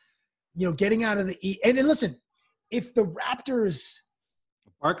championship. Getting out of the East. And listen, if the Raptors,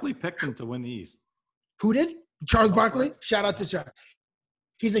 Barkley picked them to win the East. Who did? Charles Barkley. Shout out to Charles.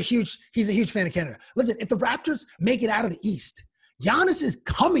 He's a huge fan of Canada. Listen, if the Raptors make it out of the East, Giannis is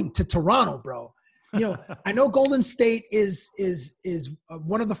coming to Toronto, bro. I know Golden State is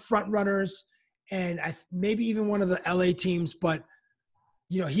one of the front runners, and maybe even one of the LA teams, but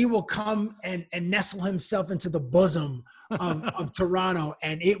he will come and nestle himself into the bosom of Toronto,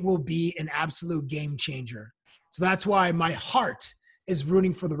 and it will be an absolute game changer. So that's why my heart is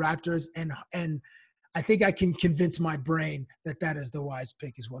rooting for the Raptors, and I think I can convince my brain that is the wise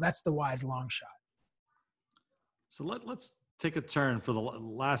pick as well. That's the wise long shot. So let's take a turn for the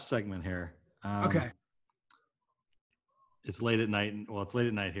last segment here. Okay. It's late at night. Well, it's late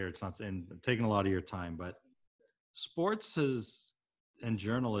at night here. It's not, and I'm taking a lot of your time, but sports and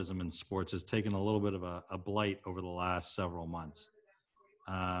journalism in sports has taken a little bit of a blight over the last several months.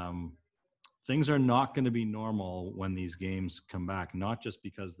 Things are not going to be normal when these games come back, not just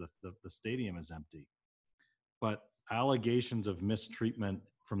because the stadium is empty, but allegations of mistreatment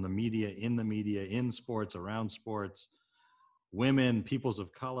from the media, in sports, around sports, women, peoples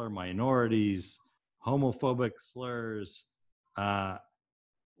of color, minorities, homophobic slurs.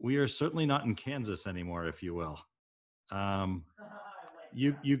 we are certainly not in Kansas anymore, if you will.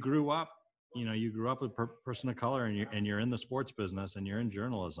 You grew up, you grew up a person of color, and you're in the sports business, and you're in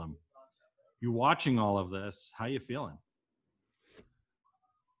journalism. You're watching all of this. How you feeling?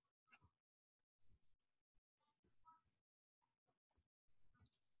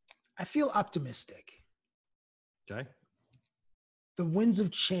 I feel optimistic. Okay. The winds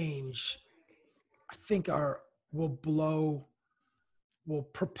of change, I think, will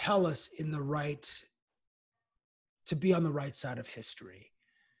propel us in the right, to be on the right side of history.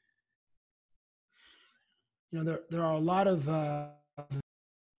 There are a lot of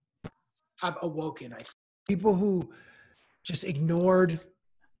have awoken. People who just ignored.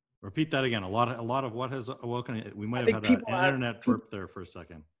 Repeat that again. A lot of what has awoken. We might have had an internet burp there for a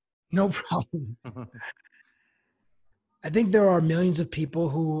second. No problem. I think there are millions of people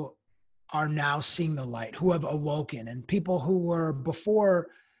who are now seeing the light, who have awoken, and people who were before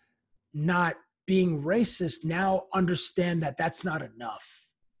not being racist now understand that that's not enough.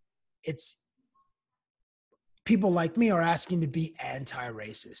 It's people like me are asking to be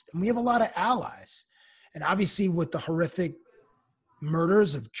anti-racist, and we have a lot of allies. And obviously with the horrific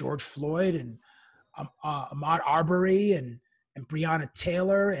murders of George Floyd and Ahmaud Arbery and Breonna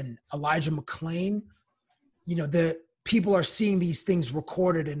Taylor and Elijah McClain, the people are seeing these things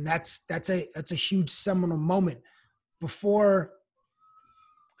recorded, and that's a huge seminal moment. Before,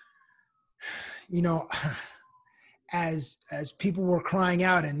 as people were crying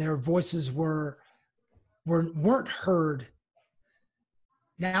out and their voices weren't heard,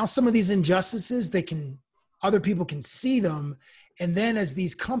 now some of these injustices, other people can see them, and then as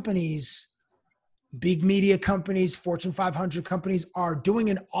these companies, big media companies, Fortune 500 companies, are doing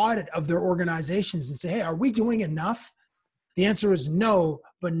an audit of their organizations and say, hey, are we doing enough? The answer is no,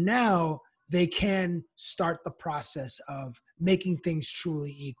 but now they can start the process of making things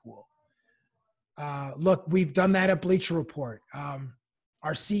truly equal. Look, we've done that at Bleacher Report.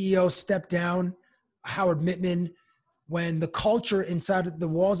 Our CEO stepped down, Howard Mittman, when the culture inside of the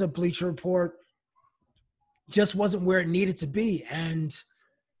walls of Bleacher Report just wasn't where it needed to be. And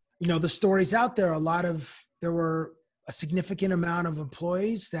the stories out there, there were a significant amount of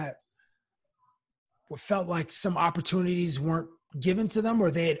employees that felt like some opportunities weren't given to them,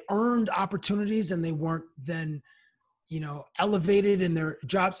 or they had earned opportunities and they weren't then, elevated in their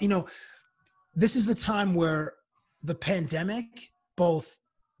jobs. This is a time where the pandemic, both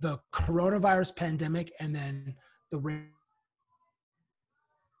the coronavirus pandemic and then the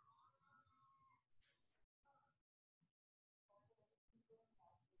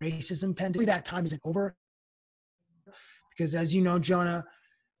racism pandemic, that time isn't over. Because as you know, Jonah,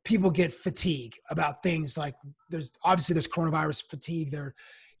 people get fatigue about things like there's coronavirus fatigue. The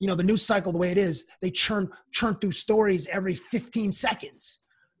news cycle, the way it is, they churn through stories every 15 seconds.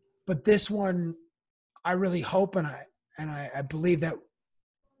 But this one, I really hope and I believe that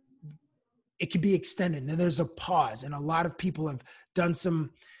it can be extended. And there's a pause, and a lot of people have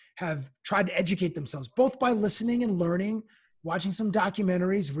tried to educate themselves, both by listening and learning, watching some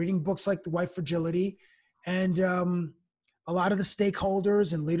documentaries, reading books like The White Fragility, and a lot of the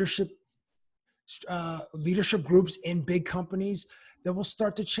stakeholders and leadership groups in big companies that will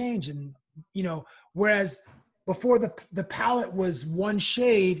start to change. And, whereas before the palette was one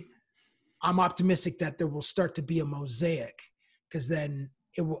shade, I'm optimistic that there will start to be a mosaic, because then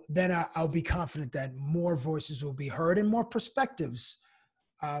I'll be confident that more voices will be heard and more perspectives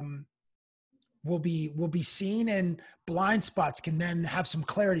will be seen, and blind spots can then have some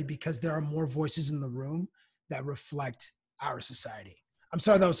clarity because there are more voices in the room that reflect our society. I'm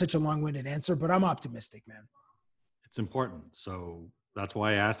sorry that was such a long-winded answer, but I'm optimistic, man. It's important. So that's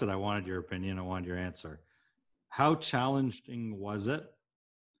why I asked it. I wanted your opinion. I wanted your answer. How challenging was it?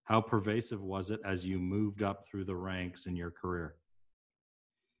 How pervasive was it as you moved up through the ranks in your career?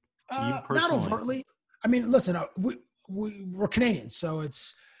 To you personally? Not overtly. I mean, listen, we're Canadians, so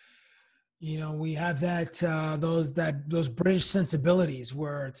it's, we have those British sensibilities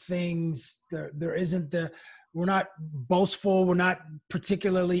where things we're not boastful. We're not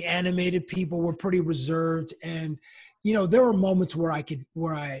particularly animated people. We're pretty reserved. And, there were moments where I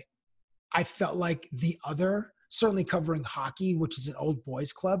felt like the other, certainly covering hockey, which is an old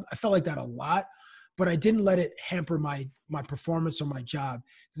boys club. I felt like that a lot, but I didn't let it hamper my performance or my job,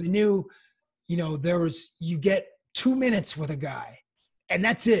 because I knew, you get 2 minutes with a guy and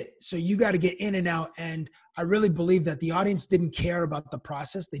that's it. So you got to get in and out. And I really believe that the audience didn't care about the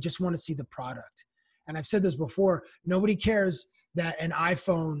process. They just want to see the product. And I've said this before, nobody cares that an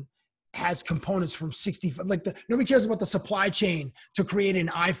iPhone has components from 60, nobody cares about the supply chain to create an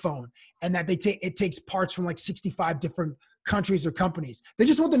iPhone, and that it takes parts from 65 different countries or companies. They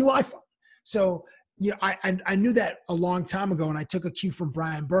just want the new iPhone. So yeah, I knew that a long time ago, and I took a cue from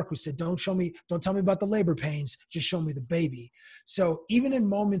Brian Burke, who said, don't tell me about the labor pains, just show me the baby. So even in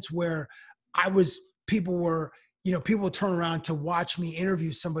moments where people would turn around to watch me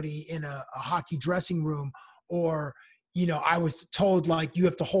interview somebody in a hockey dressing room, or, I was told like, you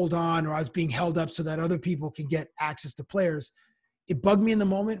have to hold on, or I was being held up so that other people can get access to players. It bugged me in the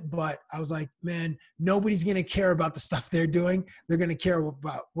moment, but I was like, man, nobody's going to care about the stuff they're doing. They're going to care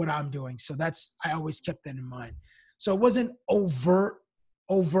about what I'm doing. So I always kept that in mind. So it wasn't overt,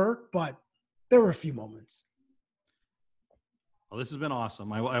 but there were a few moments. Well, this has been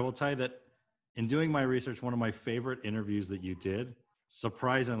awesome. I will tell you that in doing my research, one of my favorite interviews that you did,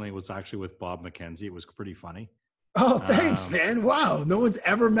 surprisingly, was actually with Bob McKenzie. It was pretty funny. Oh, thanks, man. Wow. No one's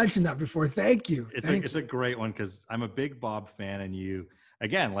ever mentioned that before. Thank you. It's a great one, because I'm a big Bob fan, and you,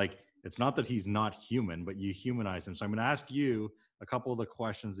 again, like, it's not that he's not human, but you humanize him. So I'm going to ask you a couple of the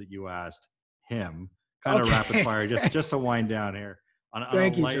questions that you asked him, kind of rapid fire, just to wind down here on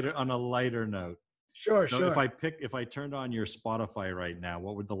a lighter note. Sure. If I turned on your Spotify right now,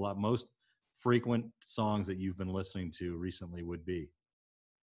 what would the most frequent songs that you've been listening to recently would be?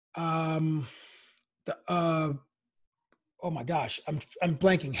 Oh my gosh, I'm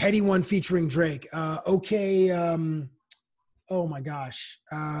blanking. Heady One featuring Drake. Okay. Oh my gosh.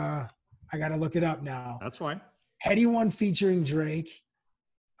 I gotta look it up now. That's fine. Heady One featuring Drake,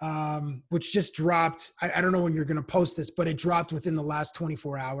 which just dropped. I don't know when you're gonna post this, but it dropped within the last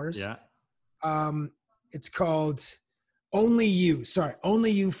 24 hours. Yeah. It's called Only You. Only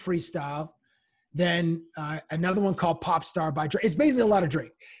You Freestyle. Then another one called Pop Star by Drake. It's basically a lot of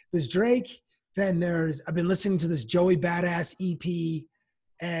Drake. There's Drake. Then I've been listening to this Joey Badass EP,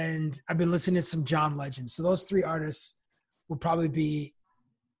 and I've been listening to some John Legend. So those three artists will probably be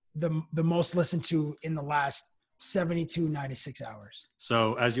the most listened to in the last 72, 96 hours.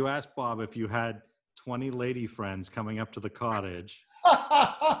 So as you asked Bob, if you had 20 lady friends coming up to the cottage.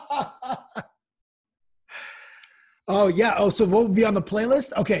 Oh yeah. Oh, so what would be on the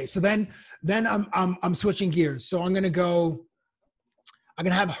playlist? Okay. So then I'm switching gears. So I'm going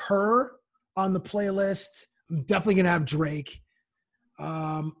to have her on the playlist. I'm definitely going to have Drake.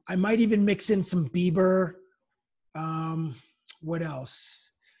 I might even mix in some Bieber. What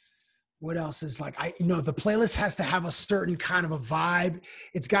else? What else is like, the playlist has to have a certain kind of a vibe.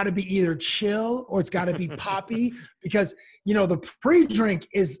 It's got to be either chill or it's got to be poppy, because, the pre-drink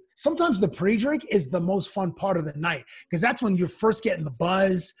is the most fun part of the night, because that's when you're first getting the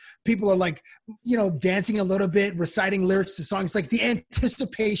buzz. People are like, dancing a little bit, reciting lyrics to songs, like the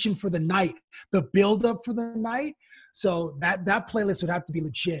anticipation for the night, the buildup for the night. So that playlist would have to be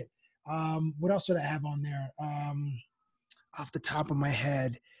legit. What else would I have on there? Off the top of my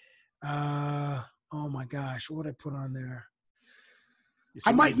head. Oh my gosh, what would I put on there?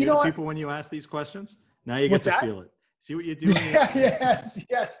 I might, people, when you ask these questions, now you get to feel it. See what you do.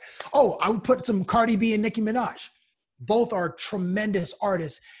 Yes. Oh, I would put some Cardi B and Nicki Minaj. Both are tremendous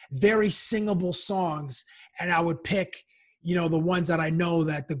artists, very singable songs. And I would pick, the ones that I know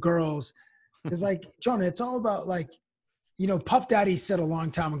that the girls, because like, Jonah, it's all about like, Puff Daddy said a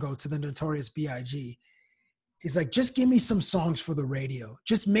long time ago to the Notorious B.I.G., he's like, just give me some songs for the radio.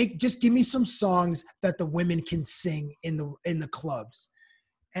 Just give me some songs that the women can sing in the clubs.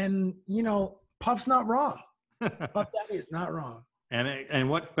 And, Puff's not wrong. Puff Daddy is not wrong. And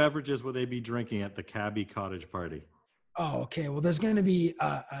what beverages will they be drinking at the Cabby Cottage party? Oh, okay. Well, there's going to be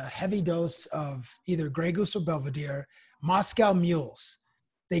a heavy dose of either Grey Goose or Belvedere, Moscow Mules.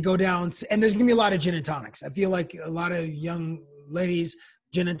 They go down, and there's going to be a lot of gin and tonics. I feel like a lot of young ladies,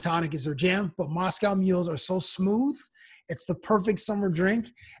 gin and tonic is their jam, but Moscow Mules are so smooth. It's the perfect summer drink.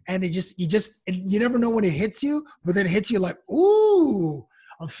 And you never know when it hits you, but then it hits you like, ooh,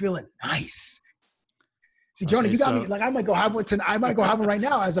 I'm feeling nice. See, Jonah, you got me. Like, I might go have one tonight. I might go have one right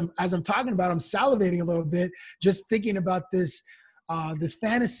now as I'm talking about. I'm salivating a little bit just thinking about this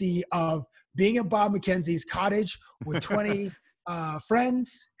fantasy of being at Bob McKenzie's cottage with 20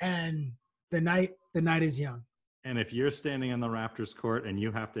 friends, and the night is young. And if you're standing in the Raptors court and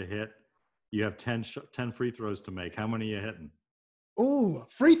you have 10 free throws to make, how many are you hitting? Ooh,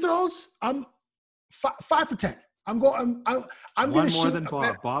 free throws? I'm 5 for 10. I'm going to shoot more than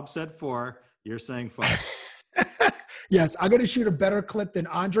Bob. Bob said 4. You're saying 5. Yes, I'm going to shoot a better clip than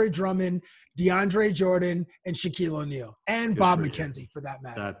Andre Drummond, DeAndre Jordan, and Shaquille O'Neal, and Bob McKenzie for that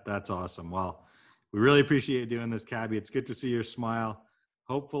matter. That's awesome. Well, we really appreciate you doing this, Cabby. It's good to see your smile.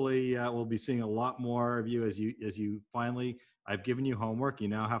 Hopefully, we'll be seeing a lot more of you as you finally. I've given you homework. You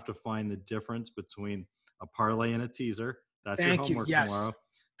now have to find the difference between a parlay and a teaser. That's your homework tomorrow.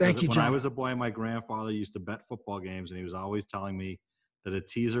 Thank you, When John. I was a boy, my grandfather used to bet football games, and he was always telling me that a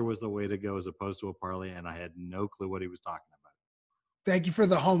teaser was the way to go as opposed to a parlay, and I had no clue what he was talking about. Thank you for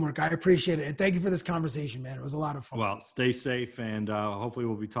the homework. I appreciate it. And thank you for this conversation, man. It was a lot of fun. Well, stay safe, and hopefully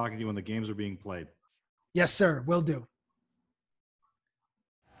we'll be talking to you when the games are being played. Yes, sir. Will do.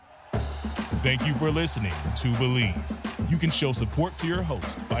 Thank you for listening to Believe. You can show support to your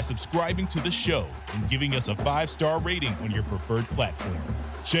host by subscribing to the show and giving us a 5-star rating on your preferred platform.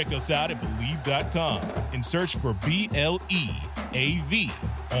 Check us out at Believe.com and search for BLEAV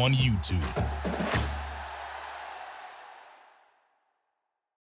on YouTube.